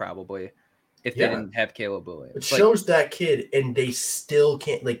 6.5 probably if they didn't have Caleb Williams. It shows that kid, and they still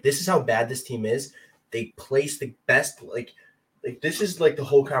can't. Like, this is how bad this team is. They place the best. Like this is like the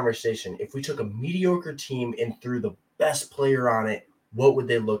whole conversation. If we took a mediocre team and threw the best player on it, what would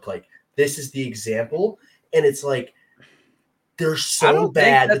they look like? This is the example, and it's like they're so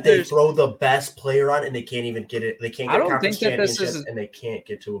bad that they throw the best player on and they can't even get it. They can't get conference championships, and they can't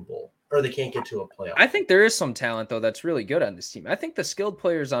get to a bowl, or they can't get to a playoff. I think there is some talent though that's really good on this team. I think the skilled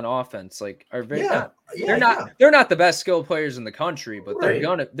players on offense are very they're not the best skilled players in the country, but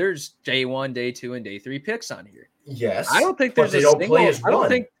there's day 1, day 2, and day 3 picks on here. Yes, I don't think there's they don't play as one.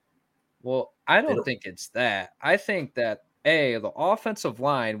 I don't think it's that. I think that the offensive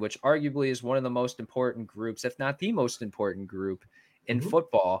line, which arguably is one of the most important groups, if not the most important group in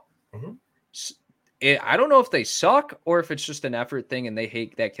football. I don't know if they suck or if it's just an effort thing and they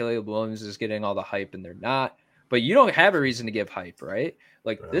hate that Caleb Williams is getting all the hype and they're not. But you don't have a reason to give hype, right?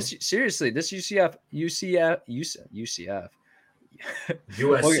 Like this, seriously, this UCF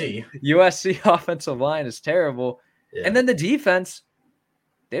USC offensive line is terrible. Yeah. And then the defense,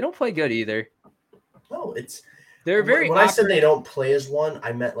 they don't play good either. No, they're very. When I said they don't play as one,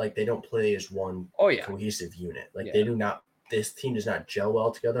 I meant like they don't play as one cohesive unit. Like they do not. This team does not gel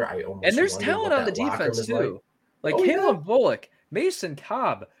well together. And there's talent on the defense too. Like Caleb Bullock. Mason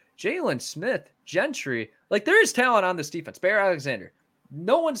Cobb, Jalen Smith, Gentry. Like, there is talent on this defense. Bear Alexander.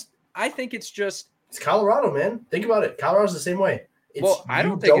 I think it's just. It's Colorado, man. Think about it. Colorado's the same way. I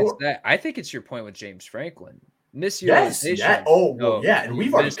don't think it's that. I think it's your point with James Franklin. Misutilization. Yes. And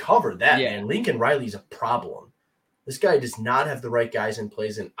we've already covered that, man. Lincoln Riley's a problem. This guy does not have the right guys in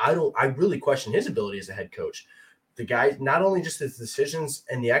place, and I really question his ability as a head coach. The guy, not only just his decisions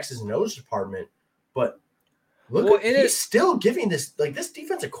and the X's and O's department, but he's still giving this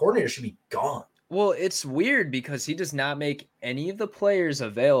defensive coordinator should be gone. Well, it's weird because he does not make any of the players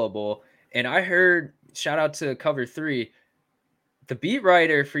available. And I heard, shout out to Cover 3, the beat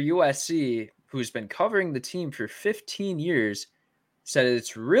writer for USC, who's been covering the team for 15 years, said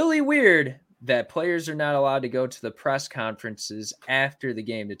it's really weird that players are not allowed to go to the press conferences after the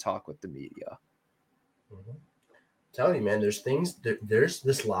game to talk with the media. Mm-hmm. Telling you, man, there's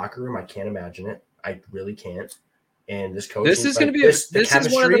this locker room. I can't imagine it. I really can't. And this coach, this is going to be this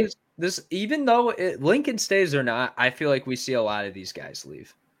is one of those. This, even though Lincoln stays or not, I feel like we see a lot of these guys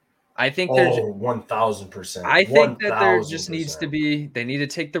leave. I think there's 1,000%. I think that there just needs to be. They need to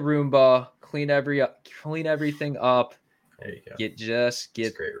take the Roomba, clean everything up. There you go. That's a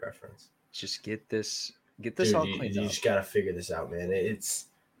great reference. Just get this Dude, all cleaned up. You just got to figure this out, man. You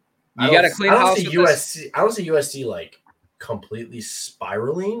got to clean house. I don't see USC like completely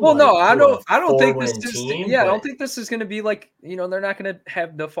spiraling. Well, no, I don't think this is. I don't think this is going to be like, they're not going to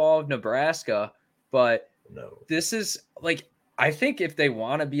have the fall of Nebraska, but no, this is like, I think if they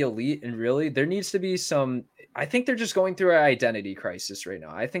want to be elite and really, there needs to be some. I think they're just going through an identity crisis right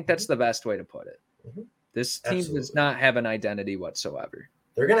now. I think that's the best way to put it. Mm-hmm. This team does not have an identity whatsoever.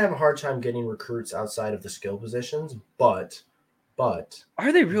 They're going to have a hard time getting recruits outside of the skill positions, but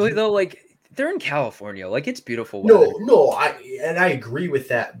are they really though? Like, they're in California, like it's beautiful weather. No, I agree with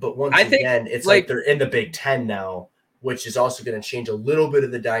that, but again, it's like they're in the Big Ten now, which is also going to change a little bit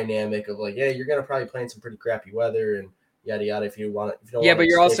of the dynamic of like, yeah, you're going to probably play in some pretty crappy weather and yada yada if you want. If you don't but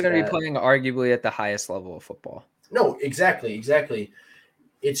you're also going to be playing arguably at the highest level of football. No, exactly.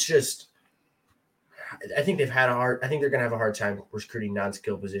 It's just, I think they're going to have a hard time recruiting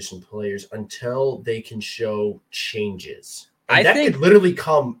non-skill position players until they can show changes. And that could literally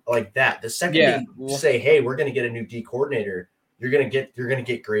come like that. The second they say, "Hey, we're going to get a new D coordinator," you're going to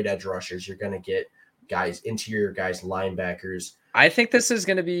get great edge rushers. You're going to get interior guys, linebackers. I think this is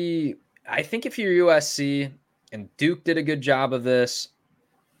going to be. I think if you're USC and Duke did a good job of this,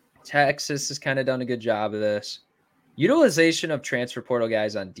 Texas has kind of done a good job of this. Utilization of transfer portal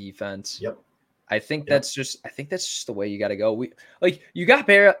guys on defense. Yep. I think that's just the way you got to go. You got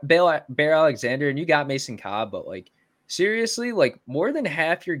Bear Alexander and you got Mason Cobb, but like. Seriously, like more than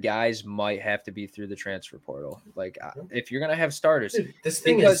half your guys might have to be through the transfer portal. Like if you're gonna have starters, dude, this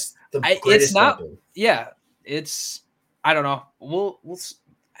thing is the greatest. It's not. Weapon. Yeah, it's. I don't know. We'll.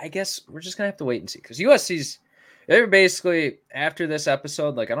 I guess we're just gonna have to wait and see because USC's. They're basically after this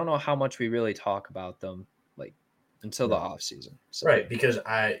episode. Like I don't know how much we really talk about them. Like until the off season. So. Right, because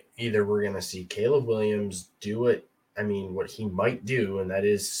either we're gonna see Caleb Williams do it. I mean, what he might do, and that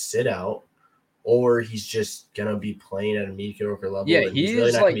is sit out. Or he's just gonna be playing at a mediocre level. Yeah, he's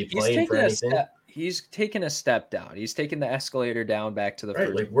really not gonna be playing for anything. He's taking a step down. He's taking the escalator down back to the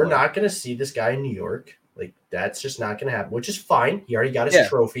first. Like we're not gonna see this guy in New York. Like that's just not gonna happen. Which is fine. He already got his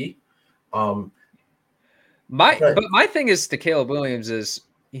trophy. But my thing is to Caleb Williams is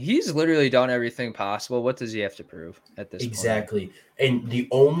he's literally done everything possible. What does he have to prove at this point? Exactly. And the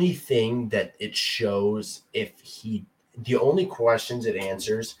only thing that it shows the only questions it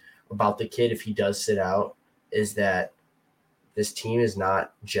answers about the kid if he does sit out is that this team is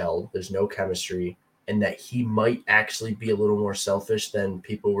not gelled. There's no chemistry, and that he might actually be a little more selfish than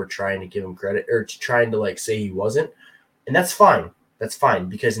people were trying to give him credit or trying to like say he wasn't. And that's fine. That's fine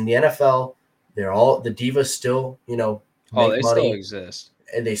because in the NFL, they're all the divas still, make money. Still exist.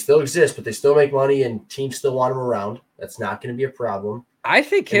 And they still exist, but they still make money and teams still want them around. That's not going to be a problem. I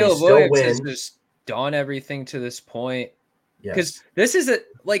think Caleb Williams has just done everything to this point. Because this is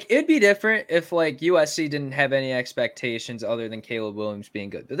it'd be different if like USC didn't have any expectations other than Caleb Williams being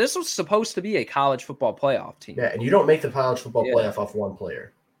good. But this was supposed to be a college football playoff team. Yeah, and you don't make the college football playoff off one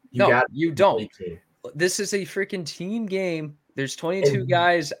player. You don't. This is a freaking team game. There's 22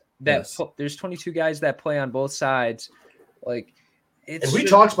 guys there's 22 guys that play on both sides. Like and we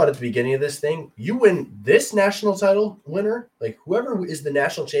talked about at the beginning of this thing. You win this national title winner, like whoever is the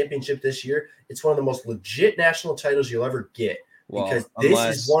national championship this year, it's one of the most legit national titles you'll ever get because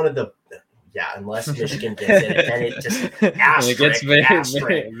this is one of the unless Michigan gets it, and it just asterisk.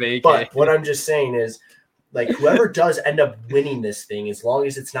 But what I'm just saying is, like whoever does end up winning this thing, as long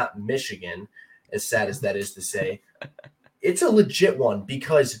as it's not Michigan, as sad as that is to say, it's a legit one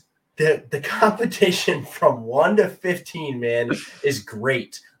because the competition from 1 to 15, man, is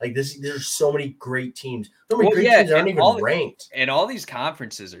great. Like there's so many great teams. So many great teams that aren't even ranked. And all these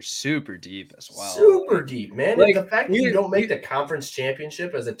conferences are super deep as well. Super deep, man. Like, and the fact that you don't make the conference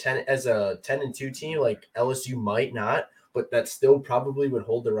championship as a 10-2 team, like LSU might not, but that still probably would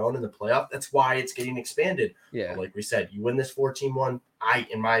hold their own in the playoff. That's why it's getting expanded. Yeah. But like we said, you win this 4-team one.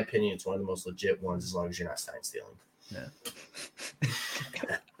 In my opinion, it's one of the most legit ones as long as you're not sign stealing. Yeah.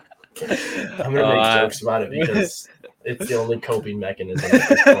 I'm gonna make jokes about it because it's the only coping mechanism at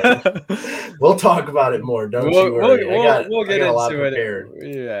this point. We'll talk about it more. Don't you worry. We'll get a lot into prepared.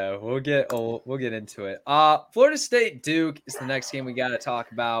 it. Yeah, we'll get into it. Florida State Duke is the next game we got to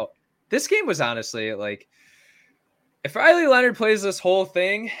talk about. This game was honestly like, if Riley Leonard plays this whole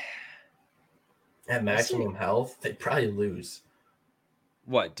thing at maximum health, they'd probably lose.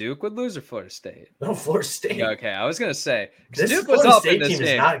 What, Duke would lose or Florida State? No, Florida State. Yeah, okay, I was gonna say this Duke was up in this team game.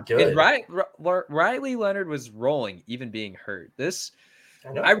 Is not good. And Riley Leonard was rolling, even being hurt.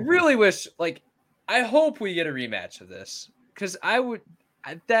 I really wish, like, I hope we get a rematch of this because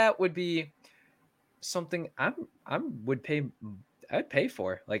that would be something I'd pay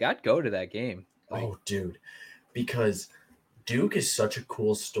for. Like, I'd go to that game. Like, oh, dude, because Duke is such a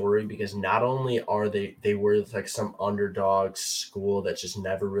cool story because not only are they were like some underdog school that just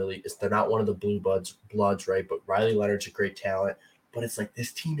never really – they're not one of the blue bloods, right? But Riley Leonard's a great talent. But it's like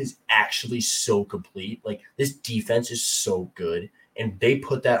this team is actually so complete. Like this defense is so good, and they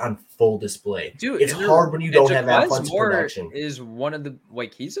put that on full display. Dude, it's hard when you don't have offensive production. Is one of the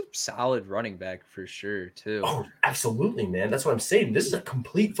he's a solid running back for sure too. Oh, absolutely, man. That's what I'm saying. This is a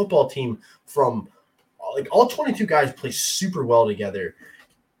complete football team from – like all 22 guys play super well together.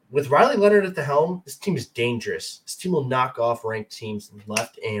 With Riley Leonard at the helm, this team is dangerous. This team will knock off ranked teams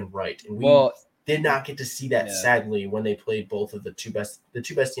left and right. And we did not get to see that sadly when they played both of the two best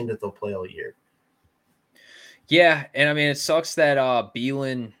teams that they'll play all year. Yeah, and I mean it sucks that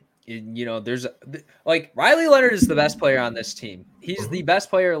Beelan, there's like Riley Leonard is the best player on this team. He's the best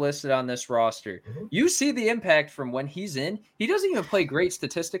player listed on this roster. You see the impact from when he's in. He doesn't even play great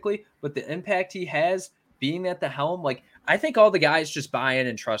statistically, but the impact he has being at the helm, like I think all the guys just buy in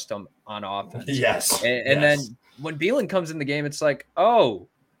and trust him on offense. Yes. And then when Beelan comes in the game, it's like, oh,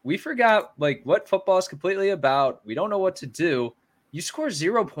 we forgot like what football is completely about. We don't know what to do. You score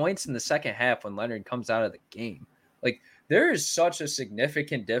 0 points in the second half when Leonard comes out of the game. Like there is such a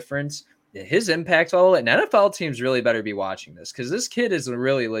significant difference. His impact level, and NFL teams really better be watching this because this kid is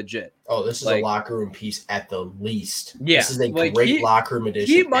really legit. Oh, this is a locker room piece at the least. Yeah, this is a great locker room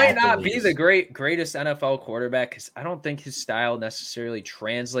addition. He might not be the greatest NFL quarterback because I don't think his style necessarily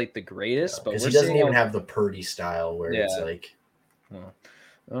translate the greatest. But he doesn't even have the Purdy style where it's like. Well,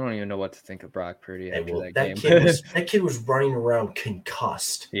 I don't even know what to think of Brock Purdy after that game. That kid was running around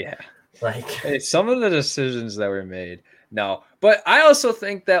concussed. Yeah, like some of the decisions that were made. No, but I also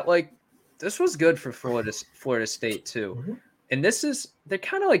think that like. This was good for Florida State too. And they're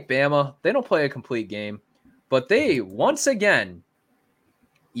kind of like Bama. They don't play a complete game, but they once again,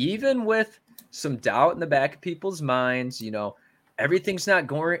 even with some doubt in the back of people's minds, everything's not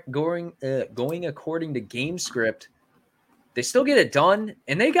going according to game script. They still get it done,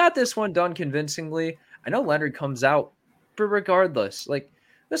 and they got this one done convincingly. I know Leonard comes out, but regardless, like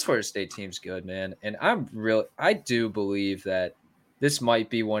this Florida State team's good, man. And I do believe that this might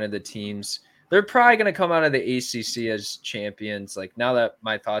be one of the teams. They're probably going to come out of the ACC as champions. Like now that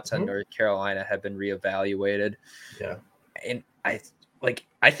my thoughts on North Carolina have been reevaluated. Yeah. And I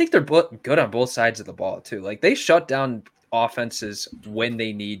think they're good on both sides of the ball too. Like they shut down offenses when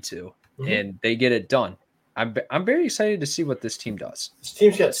they need to and they get it done. I'm very excited to see what this team does. This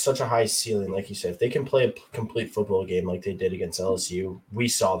team's got such a high ceiling. Like you said, if they can play a complete football game like they did against LSU, we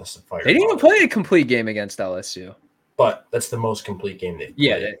saw this fire. They didn't even play a complete game against LSU. But that's the most complete game they've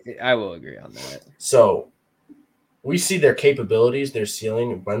played. Yeah, I will agree on that. So we see their capabilities, their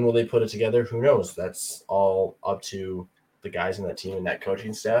ceiling. When will they put it together? Who knows? That's all up to the guys in that team and that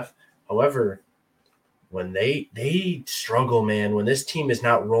coaching staff. However, when they struggle, man, when this team is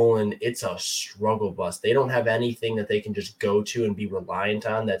not rolling, it's a struggle bus. They don't have anything that they can just go to and be reliant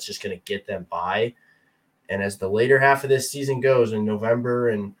on that's just going to get them by. And as the later half of this season goes in November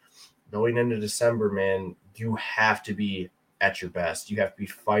and going into December, man, you have to be at your best. You have to be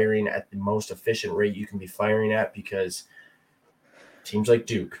firing at the most efficient rate you can be firing at because teams like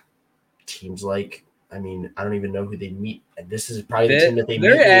Duke, teams like, I don't even know who they meet. And this is probably the team that they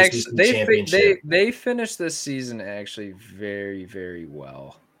meet in the championship. They finished this season actually very, very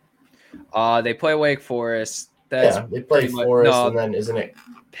well. They play Wake Forest. They play Forest, and then isn't it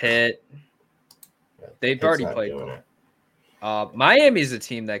Pitt? They've already played. Miami's a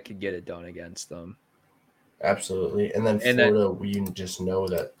team that could get it done against them. Absolutely. And then Florida, you just know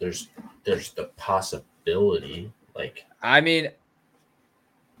that there's the possibility. Like, I mean,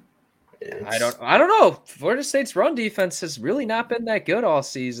 I don't know. Florida State's run defense has really not been that good all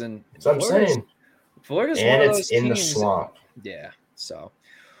season. That's what I'm saying. Florida's and one of it's those in teams. The swamp. Yeah. So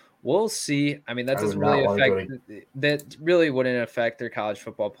we'll see. I mean, that doesn't really affect. That really wouldn't affect their college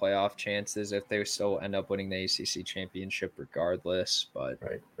football playoff chances if they still end up winning the ACC championship, regardless. But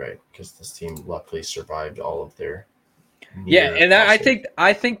right, because this team luckily survived all of their. And I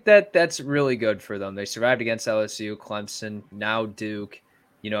think that that's really good for them. They survived against LSU, Clemson, now Duke.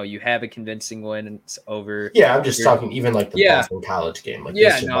 You know, you have a convincing win. And it's over. Yeah, I'm just talking even like the Boston College game.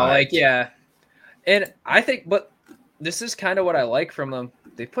 Like, and I think, but this is kind of what I like from them.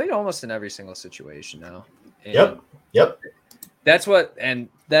 They played almost in every single situation now. And Yep. That's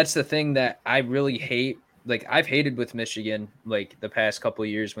the thing that I really hate. Like, I've hated with Michigan, like, the past couple of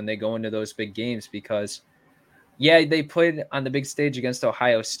years when they go into those big games because, they played on the big stage against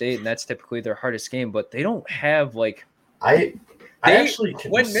Ohio State, and that's typically their hardest game, but they don't have, like, when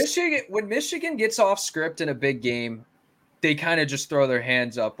Michigan gets off script in a big game, they kind of just throw their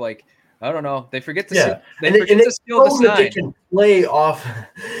hands up, like, I don't know. They forget to steal the sign. They can play off.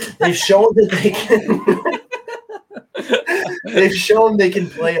 They've shown that they can. They've shown they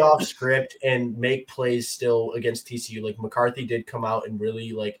can play off script and make plays still against TCU. Like, McCarthy did come out and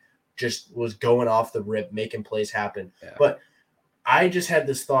really, like, just was going off the rip, making plays happen. Yeah. But I just had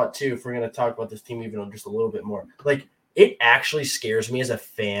this thought too. If we're going to talk about this team even just a little bit more, like, it actually scares me as a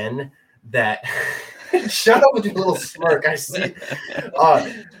fan that. Shut up with your little smirk. I see.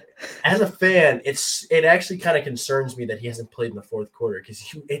 As a fan, it actually kind of concerns me that he hasn't played in the fourth quarter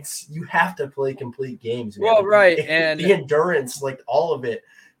because you have to play complete games. Man. Well, right, and the endurance, like all of it,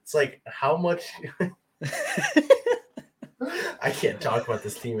 it's like how much. I can't talk about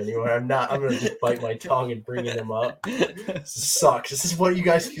this team anymore. I'm going to just bite my tongue and bringing them up. This sucks. This is what you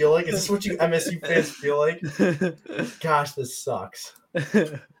guys feel like? Is this what you MSU fans feel like? Gosh, this sucks.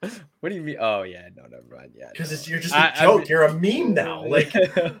 What do you mean? Oh, yeah. No, never mind. Yeah. Because you're just a joke. You're a meme now. Like, my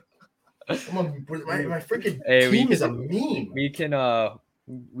freaking team is a meme.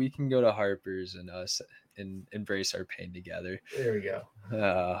 We can go to Harper's and embrace our pain together. There we go.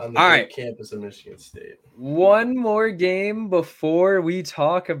 On the campus of Michigan State. One more game before we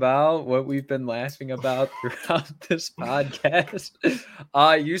talk about what we've been laughing about throughout this podcast.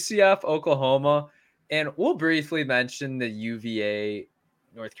 UCF, Oklahoma, and we'll briefly mention the UVA,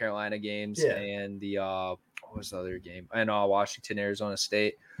 North Carolina games and the what was the other game? And Washington, Arizona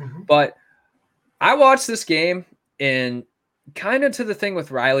State. Mm-hmm. But I watched this game and kind of to the thing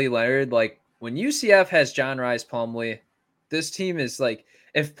with Riley Leonard, like, when UCF has John Rice Plumlee, this team is like,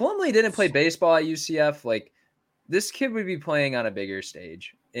 if Plumlee didn't play baseball at UCF, like, this kid would be playing on a bigger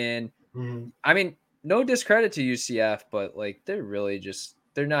stage. And I mean, no discredit to UCF, but like, they're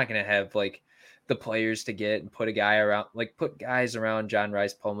not going to have like the players to get and put guys around John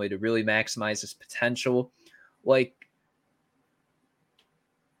Rice Plumlee to really maximize his potential. Like,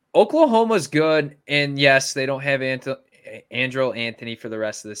 Oklahoma's good. And yes, they don't have Andrew Anthony for the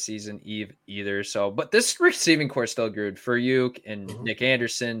rest of the season either. So, but this receiving core is still good for Uke and Nick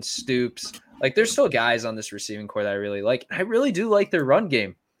Anderson, Stoops. Like, there's still guys on this receiving core that I really like. I really do like their run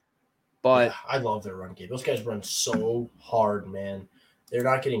game. But I love their run game. Those guys run so hard, man. They're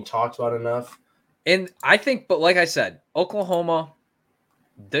not getting talked about enough. And I think, but like I said, Oklahoma,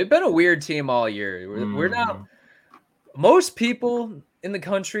 they've been a weird team all year. We're not. Most people in the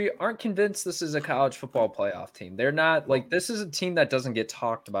country aren't convinced this is a college football playoff team. They're not like, this is a team that doesn't get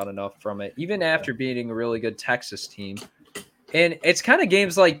talked about enough from it, even after beating a really good Texas team. And it's kind of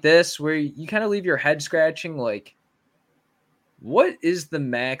games like this where you kind of leave your head scratching, like, what is the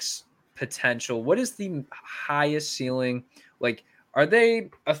max potential? What is the highest ceiling? Like, are they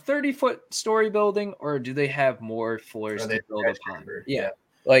a 30-foot story building, or do they have more floors to build upon? Yeah.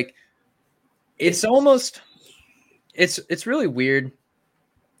 Like, it's almost, it's really weird.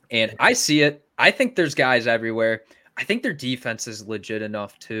 And I see it. I think there's guys everywhere. I think their defense is legit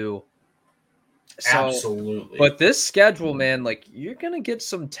enough too. So, absolutely. But this schedule, man, like, you're going to get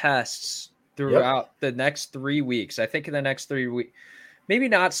some tests throughout the next 3 weeks. I think in the next 3 weeks, maybe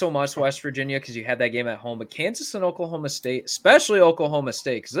not so much West Virginia because you had that game at home, but Kansas and Oklahoma State, especially Oklahoma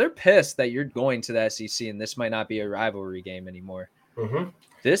State, because they're pissed that you're going to the SEC and this might not be a rivalry game anymore. Mm-hmm.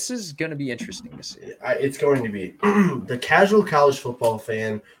 This is going to be interesting to see. It's going to be. The casual college football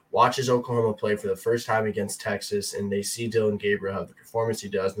fan watches Oklahoma play for the first time against Texas, and they see Dylan Gabriel have the performance he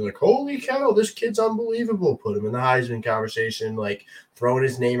does, and they're like, holy cow, this kid's unbelievable. Put him in the Heisman conversation, like, throwing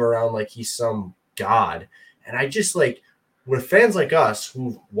his name around like he's some god. And I just, like, with fans like us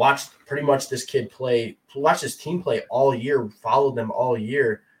who've watched pretty much this kid play, watched this team play all year, followed them all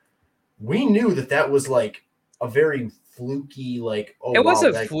year, we knew that was like a very fluky, like, oh, it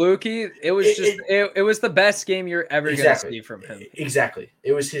wasn't like, fluky. It was it was the best game you're ever going to see from him. Exactly.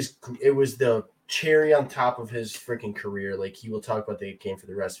 It was the cherry on top of his freaking career. Like, he will talk about the game for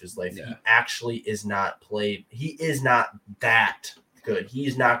the rest of his life. Yeah. He actually is not played. He is not that good.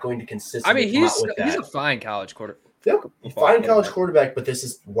 He's not going to consistently. I mean, he's a fine college quarterback. Yep, fine college quarterback, but this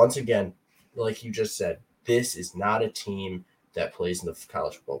is, once again, like you just said, this is not a team that plays in the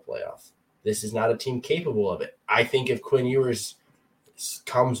college football playoff. This is not a team capable of it. I think if Quinn Ewers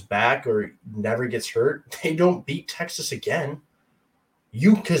comes back or never gets hurt, they don't beat Texas again.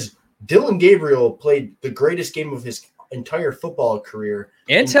 Because Dylan Gabriel played the greatest game of his entire football career,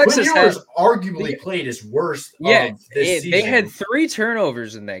 and Texas Quinn Ewers arguably played his worst. Yeah, they had 3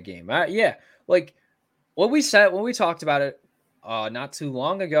 turnovers in that game. Like what we said when we talked about it not too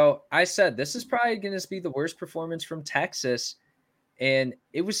long ago, I said this is probably going to be the worst performance from Texas, and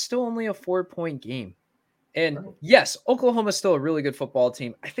it was still only a 4-point game. And yes, Oklahoma's still a really good football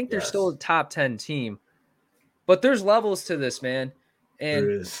team. I think they're still a top 10 team, but there's levels to this, man.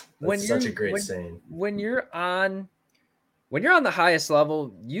 And that's such a great saying. When you're on the highest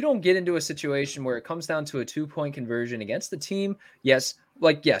level, you don't get into a situation where it comes down to a 2-point conversion against the team. Yes,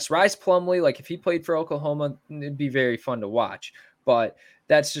 Rice Plumlee, like if he played for Oklahoma, it'd be very fun to watch. But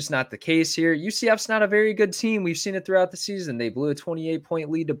that's just not the case here. UCF's not a very good team. We've seen it throughout the season. They blew a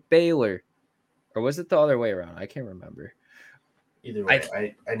 28-point lead to Baylor. Or was it the other way around? I can't remember. Either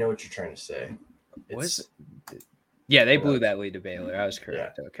way, I know what you're trying to say. Yeah, they blew that lead to Baylor. I was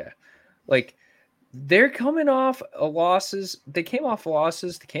correct. Yeah. Okay. Like, they're coming off losses. They came off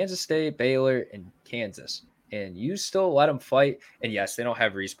losses to Kansas State, Baylor, and Kansas. And you still let them fight. And yes, they don't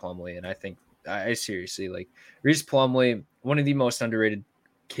have Reese Plumlee. And I think, I seriously, like, Reese Plumlee, one of the most underrated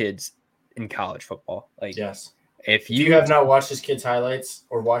kids in college football. Like, yes. If you have not watched this kid's highlights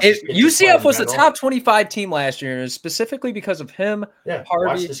or watched this kid UCF was the top 25 team last year, and it was specifically because of him,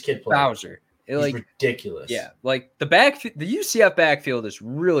 Harvey, this kid play. Bowser. He's ridiculous. Yeah, like the UCF backfield is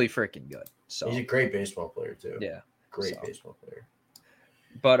really freaking good. So he's a great baseball player too. Yeah, great baseball player.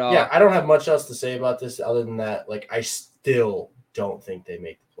 But I don't have much else to say about this other than that. Like, I still don't think they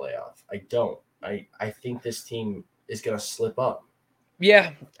make the playoff. I don't. I think this team is gonna slip up.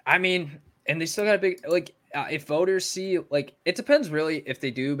 Yeah, I mean, and they still got a big if voters see, like, it depends really if they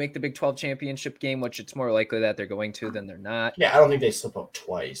do make the Big 12 championship game, which it's more likely that they're going to than they're not. Yeah, I don't think they slip up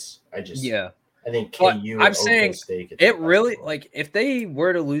twice. I think KU. I'm saying it really, like, if they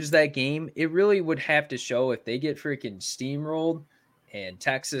were to lose that game, it really would have to show if they get freaking steamrolled and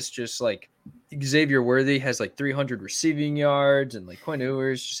Texas just, like, Xavier Worthy has like 300 receiving yards and like Quinn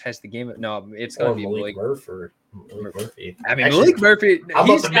Ewers just has the game. No, it's going to be Malik Murphy. I mean, Malik Murphy. How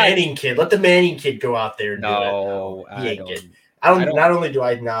about the Manning kid? Let the Manning kid go out there and do it. No, he ain't good. Not only do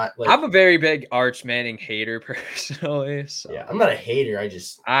I not like. I'm a very big Arch Manning hater personally. So. Yeah, I'm not a hater. I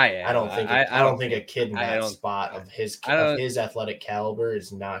don't think a kid in that spot of his athletic caliber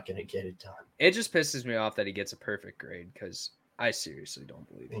is not going to get it done. It just pisses me off that he gets a perfect grade because I seriously don't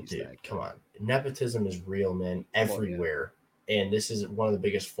believe he's that good. Come on, nepotism is real, man, everywhere, and this is one of the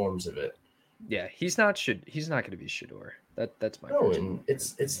biggest forms of it. Yeah, he's not going to be Shedeur. That's my. No, and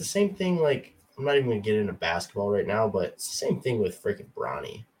it's the same thing. Like, I'm not even going to get into basketball right now, but it's the same thing with freaking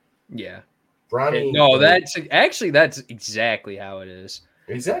Bronny. Yeah, Bronny. No, that's exactly how it is.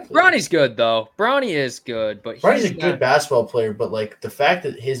 Exactly. Bronny's good though. Bronny is good, but Bronny's a good basketball player. But like the fact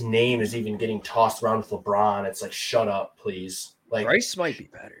that his name is even getting tossed around with LeBron, it's like, shut up, please. Like, Bryce might be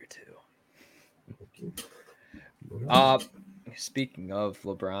better too. Speaking of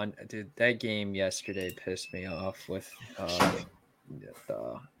LeBron, dude, that game yesterday pissed me off with the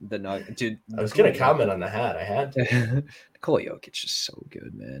nugget. Dude, I was gonna comment on the hat. I had to. Nikola Jokic is so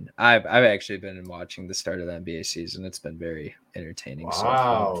good, man. I've actually been watching the start of the NBA season. It's been very entertaining.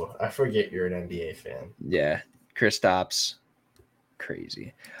 Wow, I forget you're an NBA fan. Yeah, Kristaps,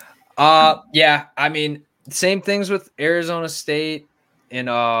 crazy. Yeah, I mean, same things with Arizona State and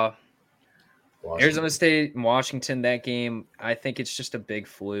Arizona State and Washington. That game, I think it's just a big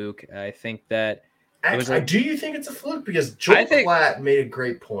fluke. I think that. Do you think it's a fluke? Because Joel Klatt made a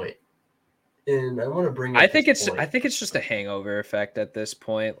great point, and I want to bring. I think it's just a hangover effect at this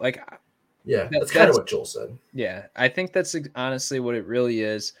point. Like, yeah, that's kind of what Joel said. Yeah, I think that's honestly what it really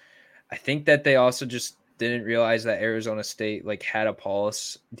is. I think that they also just didn't realize that Arizona State like had a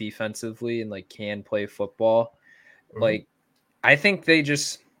pulse defensively and like can play football. Mm-hmm. Like, I think they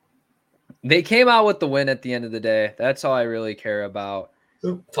came out with the win at the end of the day. That's all I really care about.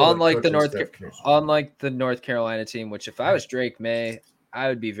 unlike the North Carolina team, which if I was Drake May, I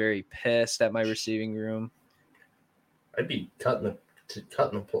would be very pissed at my receiving room. I'd be pulling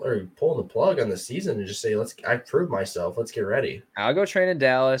the plug on the season and just say, I've proved myself. Let's get ready. I'll go train in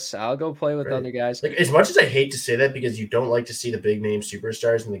Dallas. I'll go play with other guys. Like, as much as I hate to say that because you don't like to see the big name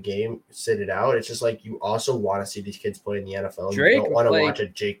superstars in the game sit it out, it's just like you also want to see these kids play in the NFL. Drake, you don't want to watch a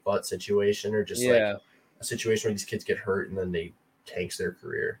Jake Butt situation or just like a situation where these kids get hurt and then they tanks their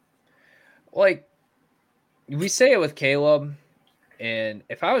career. Like, we say it with Caleb, and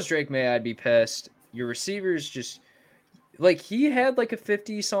if I was Drake May, I'd be pissed. Your receivers just like he had like a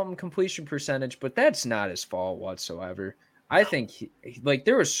 50-something completion percentage, but that's not his fault whatsoever. I think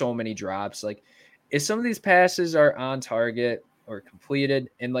there were so many drops. Like, if some of these passes are on target or completed,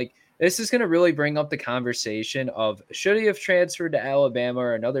 and like this is going to really bring up the conversation of should he have transferred to Alabama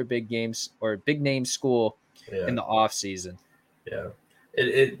or another big games or big name school in the offseason? Yeah.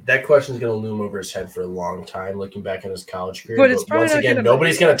 That question is going to loom over his head for a long time, looking back on his college career. But once again,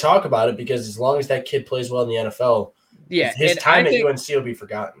 nobody's going to talk about it because as long as that kid plays well in the NFL, his time at UNC will be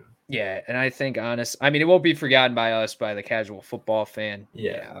forgotten. Yeah, and I think it won't be forgotten by us, by the casual football fan.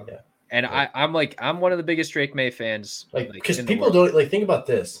 Yeah. And I'm one of the biggest Drake May fans. Because people don't think about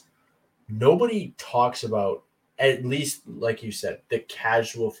this. Nobody talks about, at least like you said, the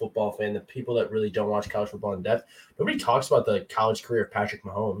casual football fan, the people that really don't watch college football in depth. Nobody talks about the college career of Patrick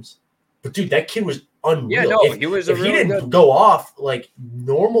Mahomes. But dude, that kid was unreal. Yeah, no, he was. If he didn't go off, like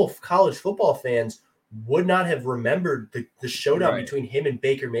normal college football fans would not have remembered the showdown between him and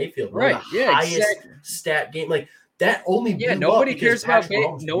Baker Mayfield. One of the highest stat game. Like that only nobody cares about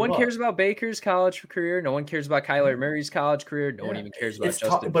no one cares about Baker's college career. No one cares about Kyler Murray's college career. No one even cares about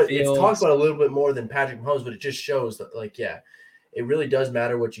Justin Fields. It's talked about a little bit more than Patrick Mahomes, but it just shows that it really does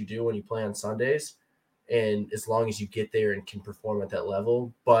matter what you do when you play on Sundays. And as long as you get there and can perform at that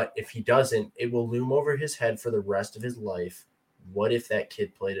level. But if he doesn't, it will loom over his head for the rest of his life. What if that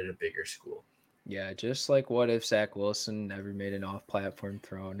kid played at a bigger school? Yeah, just like what if Zach Wilson never made an off-platform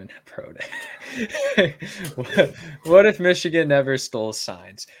throw in a pro day? What if Michigan never stole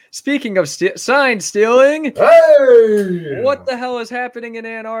signs? Speaking of sign stealing, what the hell is happening in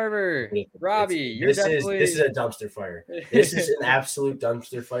Ann Arbor? Robby, this is a dumpster fire. This is an absolute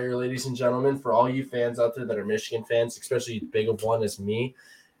dumpster fire, ladies and gentlemen. For all you fans out there that are Michigan fans, especially as big of one as me,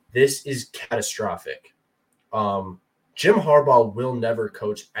 this is catastrophic. Jim Harbaugh will never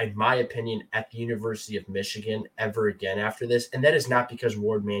coach, in my opinion, at the University of Michigan ever again after this. And that is not because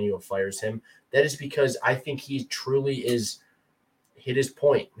Ward Manuel fires him. That is because I think he truly is hit his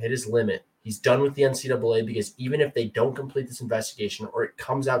point, hit his limit. He's done with the NCAA because even if they don't complete this investigation or it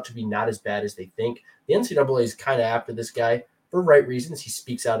comes out to be not as bad as they think, the NCAA is kind of after this guy for right reasons. He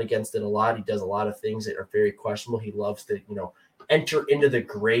speaks out against it a lot. He does a lot of things that are very questionable. He loves to, enter into the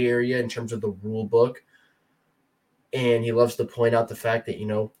gray area in terms of the rule book. And he loves to point out the fact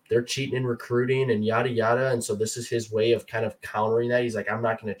that, they're cheating in recruiting and yada, yada. And so this is his way of kind of countering that. He's like, I'm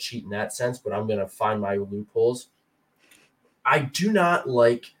not going to cheat in that sense, but I'm going to find my loopholes. I do not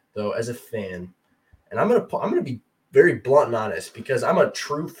like, though, as a fan, and I'm going to be very blunt and honest because I'm a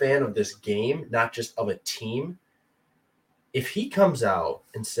true fan of this game, not just of a team. If he comes out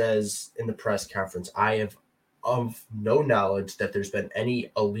and says in the press conference, I have of no knowledge that there's been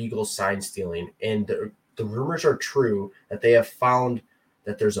any illegal sign stealing, and the rumors are true that they have found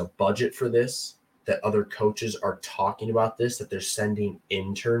that there's a budget for this, that other coaches are talking about this, that they're sending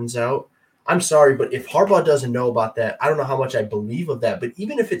interns out. I'm sorry, but if Harbaugh doesn't know about that, I don't know how much I believe of that. But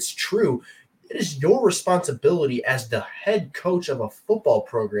even if it's true, it is your responsibility as the head coach of a football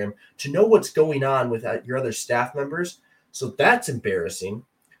program to know what's going on with your other staff members. So that's embarrassing.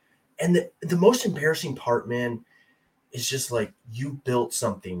 And the most embarrassing part, man, is just like you built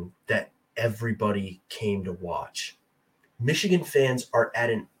something that everybody came to watch. Michigan fans are at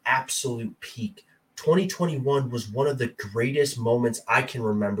an absolute peak. 2021 was one of the greatest moments I can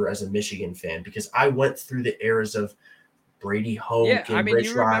remember as a Michigan fan because I went through the eras of Brady Hoke and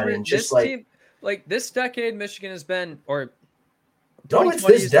Rich Rod and just team, like this decade Michigan has been, or no, it's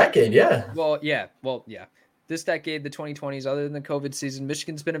this decade, yeah. Well, yeah. This decade, the 2020s, other than the COVID season,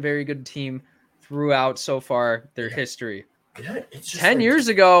 Michigan's been a very good team throughout so far their history. Yeah, it's just 10 years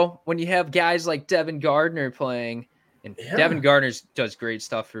ago, when you have guys like Devin Gardner playing, and Devin Gardner does great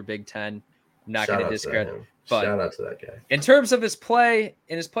stuff for Big Ten. I'm not going to discredit him. But shout out to that guy. In terms of his play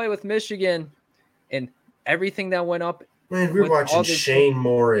with Michigan and everything that went up. Man, we were watching Shane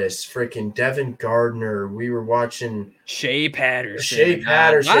Morris, freaking Devin Gardner. We were watching Shea Patterson.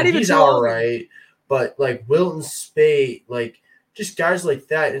 He's all right. But like Wilton Spate, like just guys like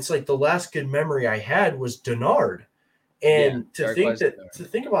that. It's like the last good memory I had was Denard. And to Very think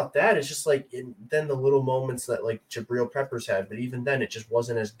pleasant. about that is just like then the little moments that like Jabril Peppers had, but even then it just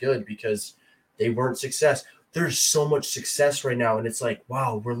wasn't as good because they weren't success. There's so much success right now, and it's like,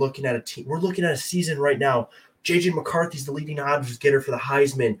 wow, we're looking at a team, we're looking at a season right now. JJ McCarthy's the leading odds getter for the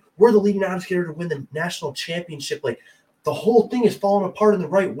Heisman. We're the leading odds getter to win the national championship. Like the whole thing is falling apart in the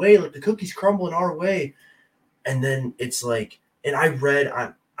right way. Like the cookies crumbling our way, and then it's like, and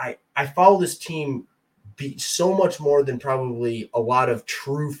I follow this team be so much more than probably a lot of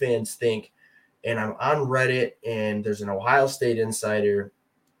true fans think. And I'm on Reddit, and there's an Ohio State insider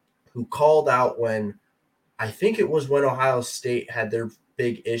who called out when I think it was when Ohio State had their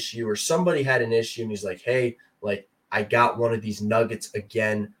big issue or somebody had an issue, and he's like, hey, like I got one of these nuggets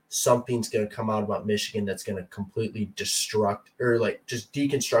again. Something's going to come out about Michigan that's going to completely destruct or like just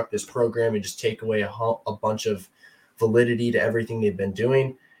deconstruct this program and just take away a bunch of validity to everything they've been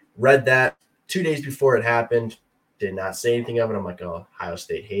doing. Read that 2 days before it happened, did not say anything of it. I'm like, oh, Ohio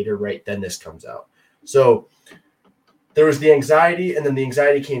State hater, right? Then this comes out. So there was the anxiety, and then the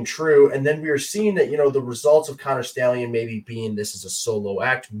anxiety came true. And then we were seeing that, the results of Connor Stallion maybe being this is a solo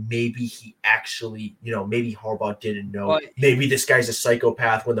act. Maybe he actually, maybe Harbaugh didn't know. Well, maybe this guy's a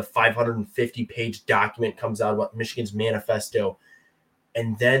psychopath when the 550-page document comes out about Michigan's manifesto.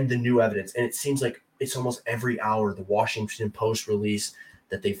 And then the new evidence. And it seems like it's almost every hour the Washington Post release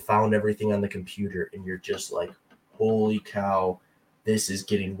that they found everything on the computer. And you're just like, holy cow, this is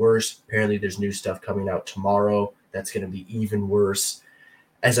getting worse. Apparently there's new stuff coming out tomorrow that's going to be even worse.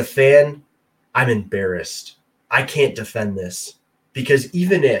 As a fan, I'm embarrassed. I can't defend this because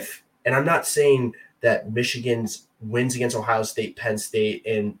even if, and I'm not saying that Michigan's wins against Ohio State, Penn State,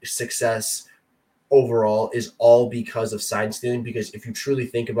 and success overall is all because of sign stealing, because if you truly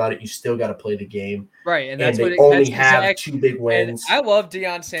think about it, you still got to play the game. Right, and that's they only have 2 big wins. And I love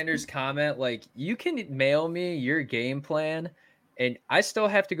Deion Sanders' comment, like, you can mail me your game plan, and I still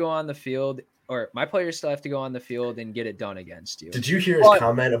have to go on the field, or my players still have to go on the field and get it done against you. Did you hear his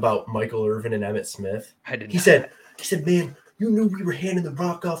comment about Michael Irvin and Emmitt Smith? I did not. He said, man, you knew we were handing the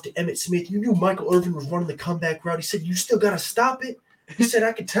rock off to Emmitt Smith. You knew Michael Irvin was running the comeback route. He said, you still got to stop it. He said,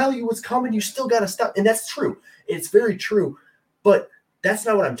 I can tell you what's coming. You still got to stop. And that's true. It's very true. But that's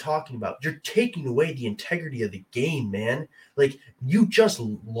not what I'm talking about. You're taking away the integrity of the game, man. Like, you just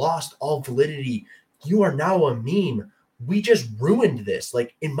lost all validity. You are now a meme. We just ruined this.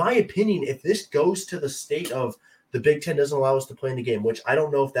 Like, in my opinion, if this goes to the state of the Big Ten doesn't allow us to play in the game, which I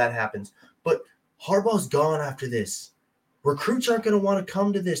don't know if that happens, but Harbaugh's gone after this. Recruits aren't going to want to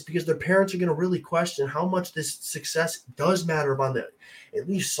come to this because their parents are going to really question how much this success does matter upon the. It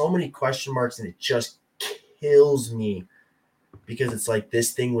leaves so many question marks, and it just kills me because it's like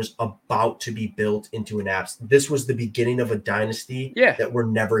this thing was about to be built into an apps. This was the beginning of a dynasty that we're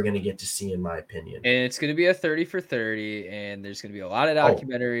never going to get to see, in my opinion. And it's going to be a 30 for 30, and there's going to be a lot of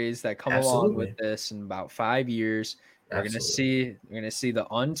documentaries that come along with this in about 5 years. We're going to see the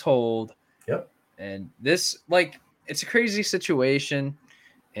untold. Yep. And this, like, it's a crazy situation,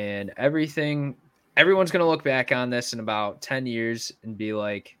 and everyone's going to look back on this in about 10 years and be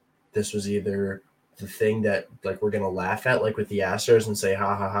like, this was either the thing that like we're going to laugh at, like with the Astros, and say,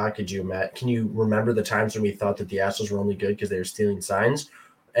 ha ha ha, can you remember the times when we thought that the Astros were only good because they were stealing signs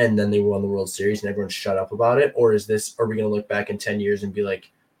and then they won the World Series and everyone shut up about it? Or are we going to look back in 10 years and be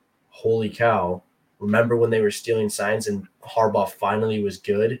like, holy cow, remember when they were stealing signs and Harbaugh finally was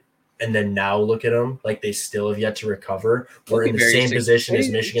good? And then now look at them, like they still have yet to recover. We're in the same position as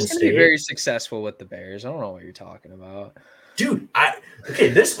Michigan State. Be very successful with the Bears. I don't know what you're talking about. Dude,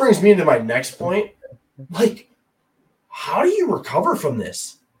 this brings me into my next point. Like, how do you recover from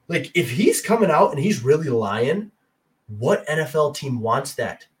this? Like, if he's coming out and he's really lying, what NFL team wants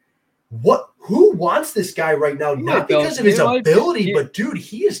that? Who wants this guy right now? Not because of his ability, but dude,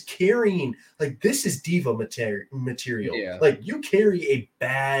 he is carrying, like, this is diva material. Yeah. Like, you carry a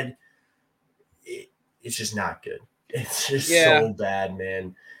bad, it's just not good. It's just so bad,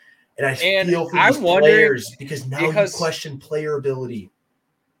 man. And I feel for these players because now you question player ability.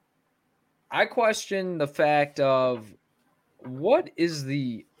 I question the fact of what is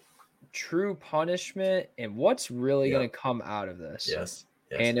the true punishment and what's really going to come out of this. Yes.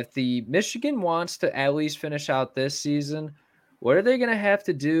 And if the Michigan wants to at least finish out this season, what are they going to have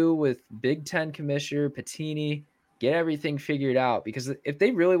to do with Big Ten Commissioner Patini, get everything figured out? Because if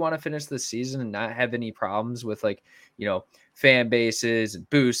they really want to finish the season and not have any problems with, like, fan bases and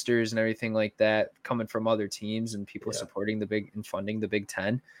boosters and everything like that coming from other teams and people supporting and funding the Big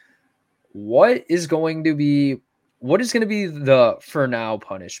Ten, what is going to be the for now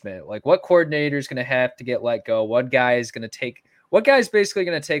punishment? Like, what coordinator is going to have to get let go? What guy is basically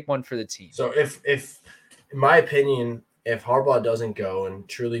going to take one for the team? So if in my opinion, if Harbaugh doesn't go and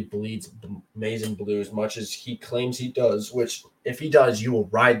truly bleeds maize and blue as much as he claims he does, which if he does, you will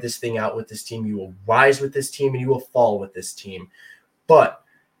ride this thing out with this team. You will rise with this team and you will fall with this team. But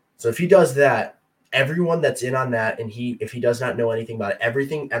so if he does that, everyone that's in on that, and if he does not know anything about it,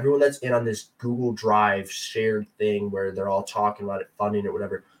 everyone that's in on this Google Drive shared thing where they're all talking about it, funding it,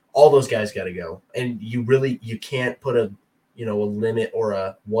 whatever, all those guys got to go. And you can't put a limit or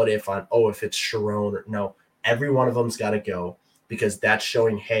a what if on, if it's Sharon or no. Every one of them's got to go, because that's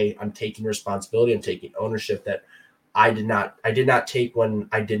showing, hey, I'm taking responsibility. I'm taking ownership that I did not take when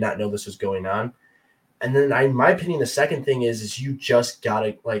I did not know this was going on. And then in my opinion, the second thing is you just got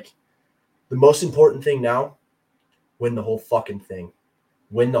to, like, the most important thing now, win the whole fucking thing.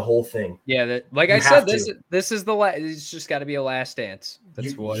 Win the whole thing. Yeah, I said, this is the last. It's just got to be a last dance.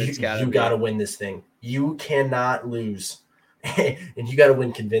 That's what it's got to be. You got to win this thing. You cannot lose. And you got to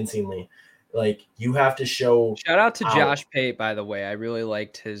win convincingly. Like, you have to show. Shout out to Josh Pate, by the way. I really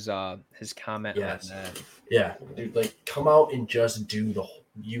liked his comment on that. Yeah, dude, like, come out and just do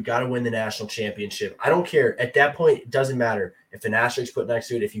you got to win the national championship. I don't care. At that point, it doesn't matter if an asterisk put next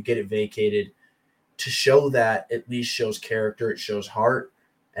to it, if you get it vacated. To show that at least shows character, it shows heart,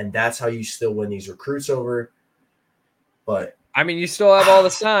 and that's how you still win these recruits over. But I mean, you still have all the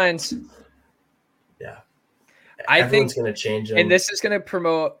signs. Yeah. Everyone's going to change them. And this is going to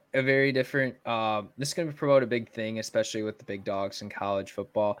promote a very different this is going to promote a big thing, especially with the big dogs in college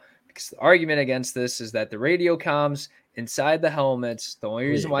football, because the argument against this is that the radio comms inside the helmets, the only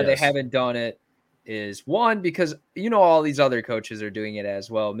reason why they haven't done it is, one, because all these other coaches are doing it as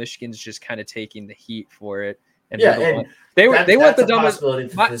well. Michigan's just kind of taking the heat for it, and they went the dumbest possibility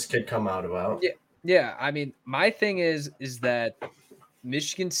that this could come out about. Yeah. I mean, my thing is that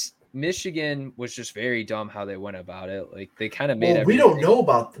Michigan was just very dumb how they went about it. Like, they kind of made everything.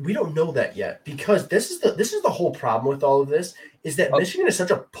 We don't know that yet, because this is the whole problem with all of this, is that Michigan is such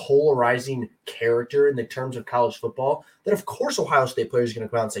a polarizing character in the terms of college football that of course Ohio State players are going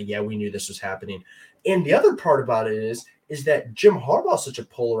to come out and say, yeah, we knew this was happening. And the other part about it is that Jim Harbaugh is such a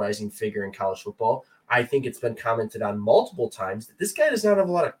polarizing figure in college football. I think it's been commented on multiple times that this guy does not have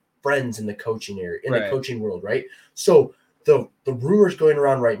a lot of friends in the coaching area, the coaching world, right? So the rumors going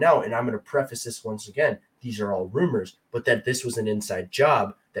around right now, and I'm going to preface this once again, these are all rumors, but that this was an inside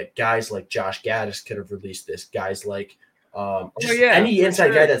job, that guys like Josh Gaddis could have released this, guys like any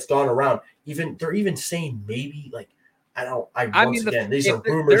inside guy that's gone around, they're even saying maybe, like, these are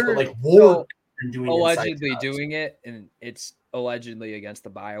rumors, but like Ward doing allegedly doing it, and it's allegedly against the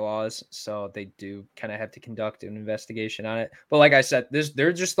bylaws, so they do kind of have to conduct an investigation on it. But like I said,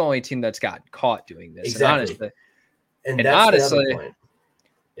 they're just the only team that's got caught doing this. Exactly. And honestly,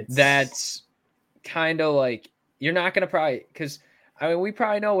 that's kind of like, you're not going to probably, because I mean, we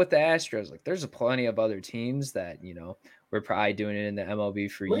probably know with the Astros, like, there's plenty of other teams that, we're probably doing it in the MLB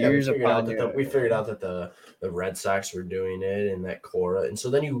for years. We figured out that the Red Sox were doing it, and that Cora, and so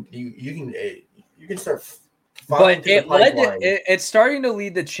then you can start. But it's starting to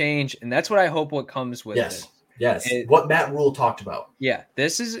lead the change, and that's what I hope what comes with it. Yes, what Matt Rule talked about. Yeah,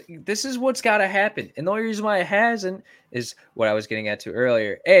 this is what's got to happen, and the only reason why it hasn't is what I was getting at to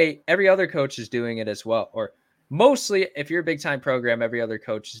earlier. Every other coach is doing it as well, or mostly, if you're a big-time program, every other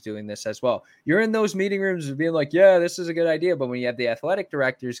coach is doing this as well. You're in those meeting rooms being like, yeah, this is a good idea. But when you have the athletic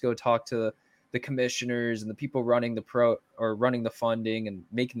directors go talk to the commissioners and the people running running the funding and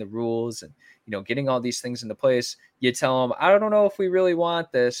making the rules and, getting all these things into place, you tell them, I don't know if we really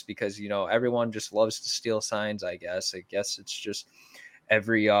want this, because, everyone just loves to steal signs, I guess. I guess it's just I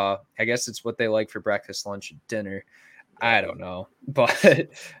guess it's what they like for breakfast, lunch, and dinner. I don't know, but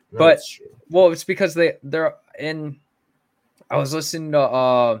well, it's because they're in. I was listening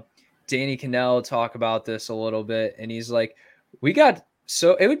to Danny Cannell talk about this a little bit, and he's like,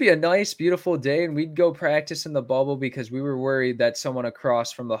 so it would be a nice, beautiful day, and we'd go practice in the bubble because we were worried that someone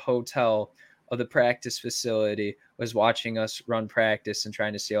across from the hotel of the practice facility was watching us run practice and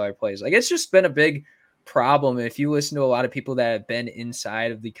trying to steal our plays. Like, it's just been a big problem. If you listen to a lot of people that have been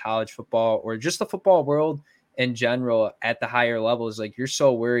inside of the college football or just the football world in general at the higher levels, like, you're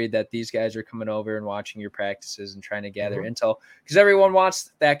so worried that these guys are coming over and watching your practices and trying to gather intel, because everyone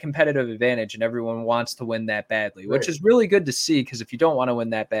wants that competitive advantage and everyone wants to win that badly, which is really good to see, because if you don't want to win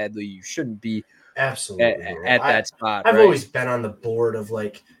that badly, you shouldn't be absolutely at that spot. I've always been on the board of,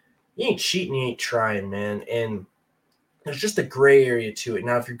 like, you ain't cheating, you ain't trying, man. And there's just a gray area to it.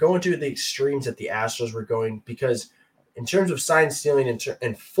 Now, if you're going to the extremes that the Astros were going, because in terms of sign stealing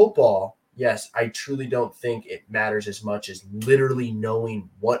and football, yes, I truly don't think it matters as much as literally knowing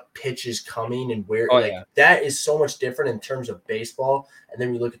what pitch is coming and where. Oh Like yeah. that is so much different in terms of baseball. And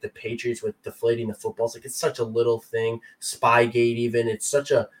then you look at the Patriots with deflating the footballs. Like it's such a little thing. Spygate, even it's But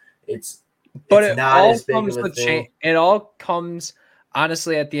it's it not all as big comes of a with change. thing. It all comes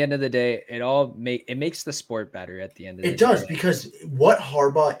honestly at the end of the day. It makes the sport better at the end of the It day. does, because what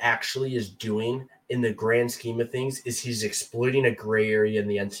Harbaugh actually is doing in the grand scheme of things is he's exploiting a gray area in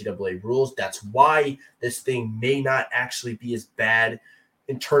the NCAA rules. That's why this thing may not actually be as bad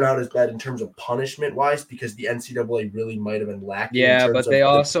and turn out as bad in terms of punishment wise, because the NCAA really might have been lacking in Yeah, terms but of they the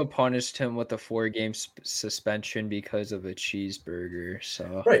also punished him with a 4-game suspension because of a cheeseburger.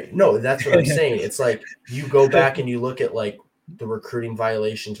 So right. No, that's what I'm saying. It's like you go back and you look at like the recruiting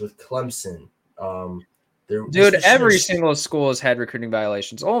violations with Clemson. This dude, was every just single school has had recruiting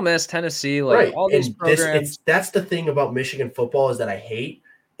violations. Ole Miss, Tennessee, like right. all these And programs. that's the thing about Michigan football is that I hate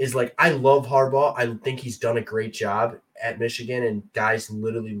is like I love Harbaugh. I think he's done a great job at Michigan and guys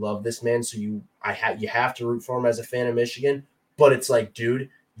literally love this man. So you have to root for him as a fan of Michigan. But it's like, dude,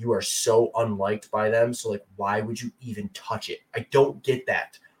 you are so unliked by them. So like why would you even touch it? I don't get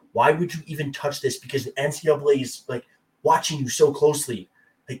that. Why would you even touch this? Because the NCAA is like watching you so closely.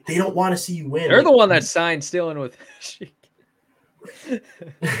 Like they don't want to see you win. They're Like the one that signed stealing with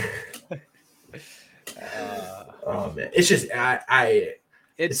oh man, it's just it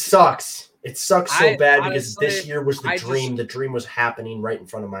it's sucks. It sucks so I bad because honestly this year was the I dream. just The dream was happening right in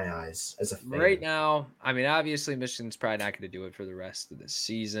front of my eyes as a fan. right now, I mean, obviously Michigan's probably not going to do it for the rest of the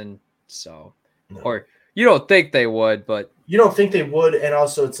season. So, No. or you don't think they would, but You don't think they would, and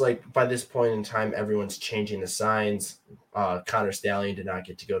also it's like by this point in time, everyone's changing the signs. Connor Stallion did not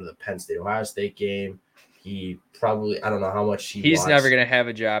get to go to the Penn State Ohio State game. He probably, I don't know how much he's watched. never going to have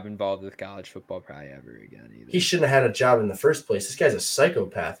a job involved with college football probably ever again either. He shouldn't have had a job in the first place. This guy's a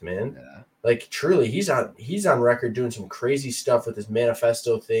psychopath, man. Yeah. Like truly, he's on record doing some crazy stuff with his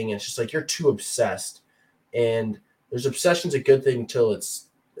manifesto thing, and it's just like you're too obsessed. And there's obsession's a good thing until it's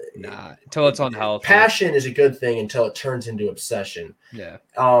until it's unhealthy. Passion is a good thing until it turns into obsession. Yeah.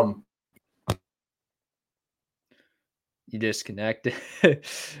 You disconnected.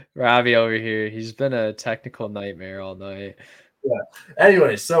 Robby over here. He's been a technical nightmare all night. Yeah.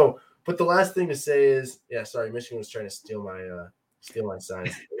 Anyway, but the last thing to say is, sorry, Michigan was trying to steal my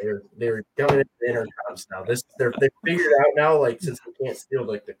signs. They were coming into the intercoms now. They figured out now, like since they can't steal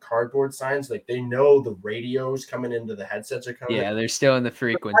like the cardboard signs, like they know the radios coming into the headsets are coming. Yeah, they're stealing the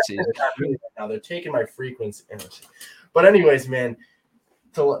frequencies. Now they're taking my frequency. But anyways, man,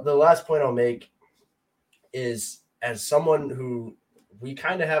 the last point I'll make is as someone who we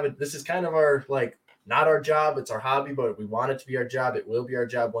kind of have it. This is kind of our like. Not our job, it's our hobby, but we want it to be our job. It will be our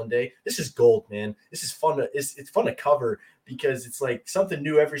job one day. This is gold, man. This is fun. It's fun to cover because it's like something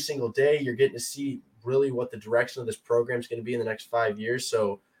new every single day. You're getting to see really what the direction of this program is going to be in the next 5 years.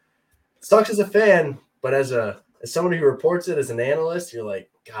 So it sucks as a fan, but as someone who reports it as an analyst, you're like,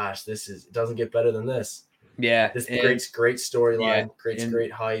 gosh, it doesn't get better than this. Yeah. This great storyline,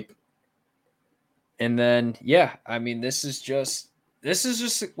 great hype. And then, I mean, this is just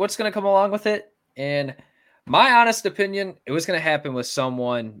what's going to come along with it. And my honest opinion, it was going to happen with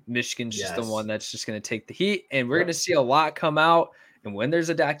someone. Michigan's just the one that's just going to take the heat, and we're going to see a lot come out. And when there's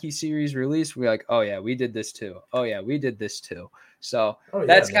a docuseries release, we're like, oh yeah, we did this too. Oh yeah, we did this too. So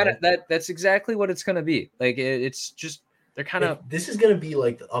that's that's exactly what it's going to be. Like it's just they're kind of. This is going to be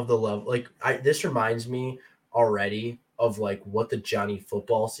like of the level. Like this reminds me already of like what the Johnny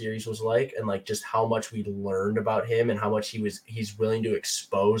Football series was like, and like just how much we learned about him and how much he's willing to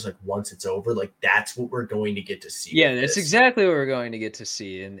expose like once it's over. Like that's what we're going to get to see. Yeah, that's exactly what we're going to get to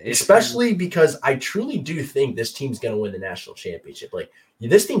see. And especially because I truly do think this team's going to win the national championship. Like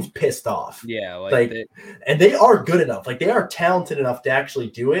this team's pissed off. Yeah. And they are good enough. Like they are talented enough to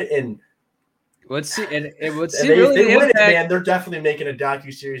actually do it. And let's see. And it would see they really win it, man. They're definitely making a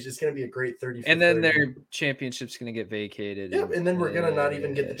docu-series. It's going to be a great 30. And then their championship's going to get vacated. Yep, and then we're going to not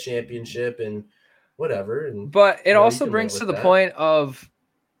even get the championship and whatever. But it also brings to the point of,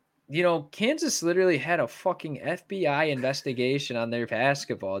 Kansas literally had a fucking FBI investigation on their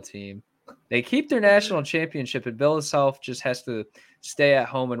basketball team. They keep their national championship, and Bill Self just has to stay at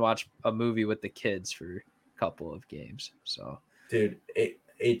home and watch a movie with the kids for a couple of games. So, dude,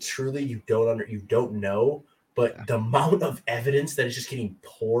 it truly you don't know, but the amount of evidence that is just getting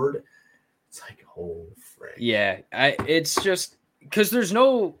poured, it's like, oh frick. Yeah, it's just because there's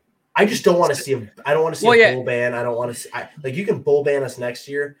no. I just don't want to see I don't want to see a bull ban. I don't want to see like you can bull ban us next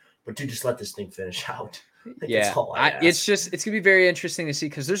year, but dude, just let this thing finish out. Yeah, it's gonna be very interesting to see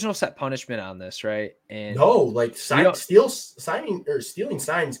because there's no set punishment on this, right? And no, like stealing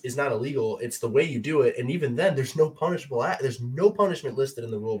signs is not illegal. It's the way you do it, and even then, there's no punishable act. There's no punishment listed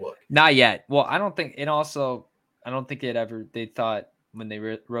in the rule book. Not yet. Well, I don't think they thought when they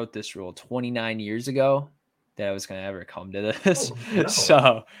wrote this rule 29 years ago that I was going to ever come to this. No.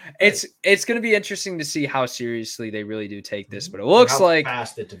 So it's going to be interesting to see how seriously they really do take this, but it looks like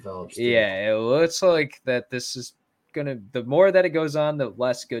fast it develops. Yeah, it looks like that this is the more that it goes on, the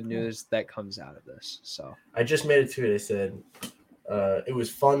less good news that comes out of this. So I just made a tweet. I said, it was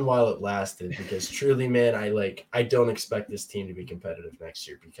fun while it lasted because truly, man, I don't expect this team to be competitive next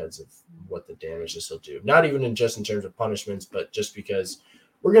year because of what the damage this will do. Not even just in terms of punishments, but just because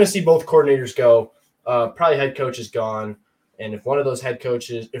we're going to see both coordinators go. Probably head coach is gone. And if one of those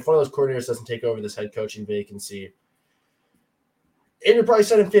coordinators doesn't take over this head coaching vacancy, and you're probably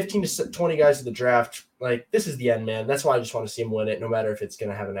sending 15 to 20 guys to the draft, like this is the end, man. That's why I just want to see him win it, no matter if it's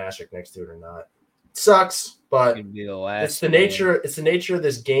going to have an asterisk next to it or not. It sucks, but it's the nature. It's the nature of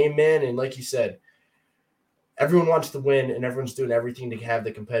this game, man. And like you said, everyone wants to win, and everyone's doing everything to have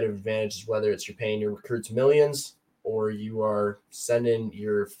the competitive advantages. Whether it's you're paying your recruits millions, or you are sending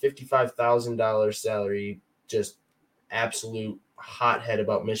your $55,000 salary, just absolute hothead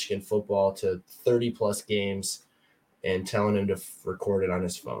about Michigan football to 30+ games, and telling him to record it on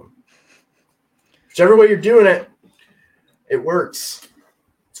his phone. Whichever way you're doing it, it works.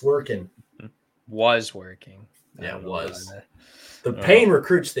 It's working. Was working. Yeah, it was. The paying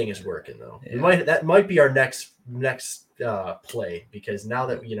recruits thing is working though. Yeah. That might be our next play because now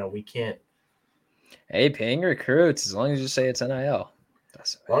that we can't. Hey, paying recruits as long as you say it's NIL.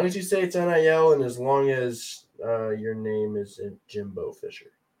 As long as you say it's NIL, and as long as your name isn't Jimbo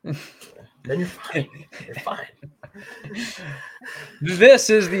Fisher, then you're fine. You're fine. This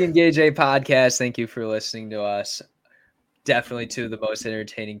is the Engage A podcast. Thank you for listening to us. Definitely two of the most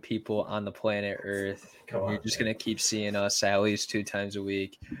entertaining people on the planet Earth. You're just going to keep seeing us at least 2 times a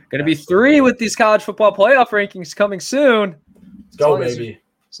week. Going to be 3 with these college football playoff rankings coming soon. Let's go, baby.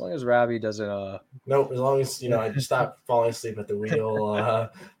 As long as Robby doesn't Nope, as long as I stop falling asleep at the wheel,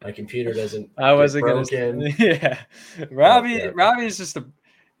 my computer doesn't broken. Yeah. Robby's just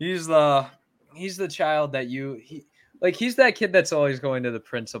he's the child that he's that kid that's always going to the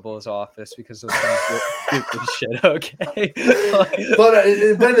principal's office because of some stupid shit, okay? But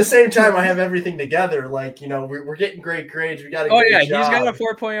at the same time, I have everything together. We're getting great grades. We got a great job. He's got a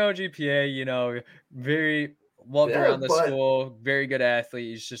 4.0 GPA, very loved around the school, very good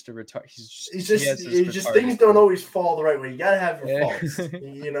athlete. He's just a retard. He's just things don't always fall the right way. You got to have your faults.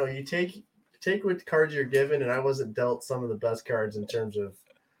 You take what cards you're given, and I wasn't dealt some of the best cards in terms of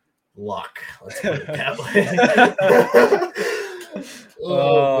luck. Let's put it that way.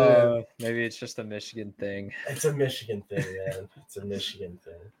 Maybe it's just a Michigan thing. It's a Michigan thing, man. It's a Michigan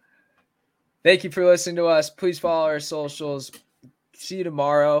thing. Thank you for listening to us. Please follow our socials. See you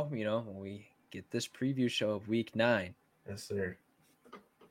tomorrow, when we get this preview show of week 9. Yes, sir.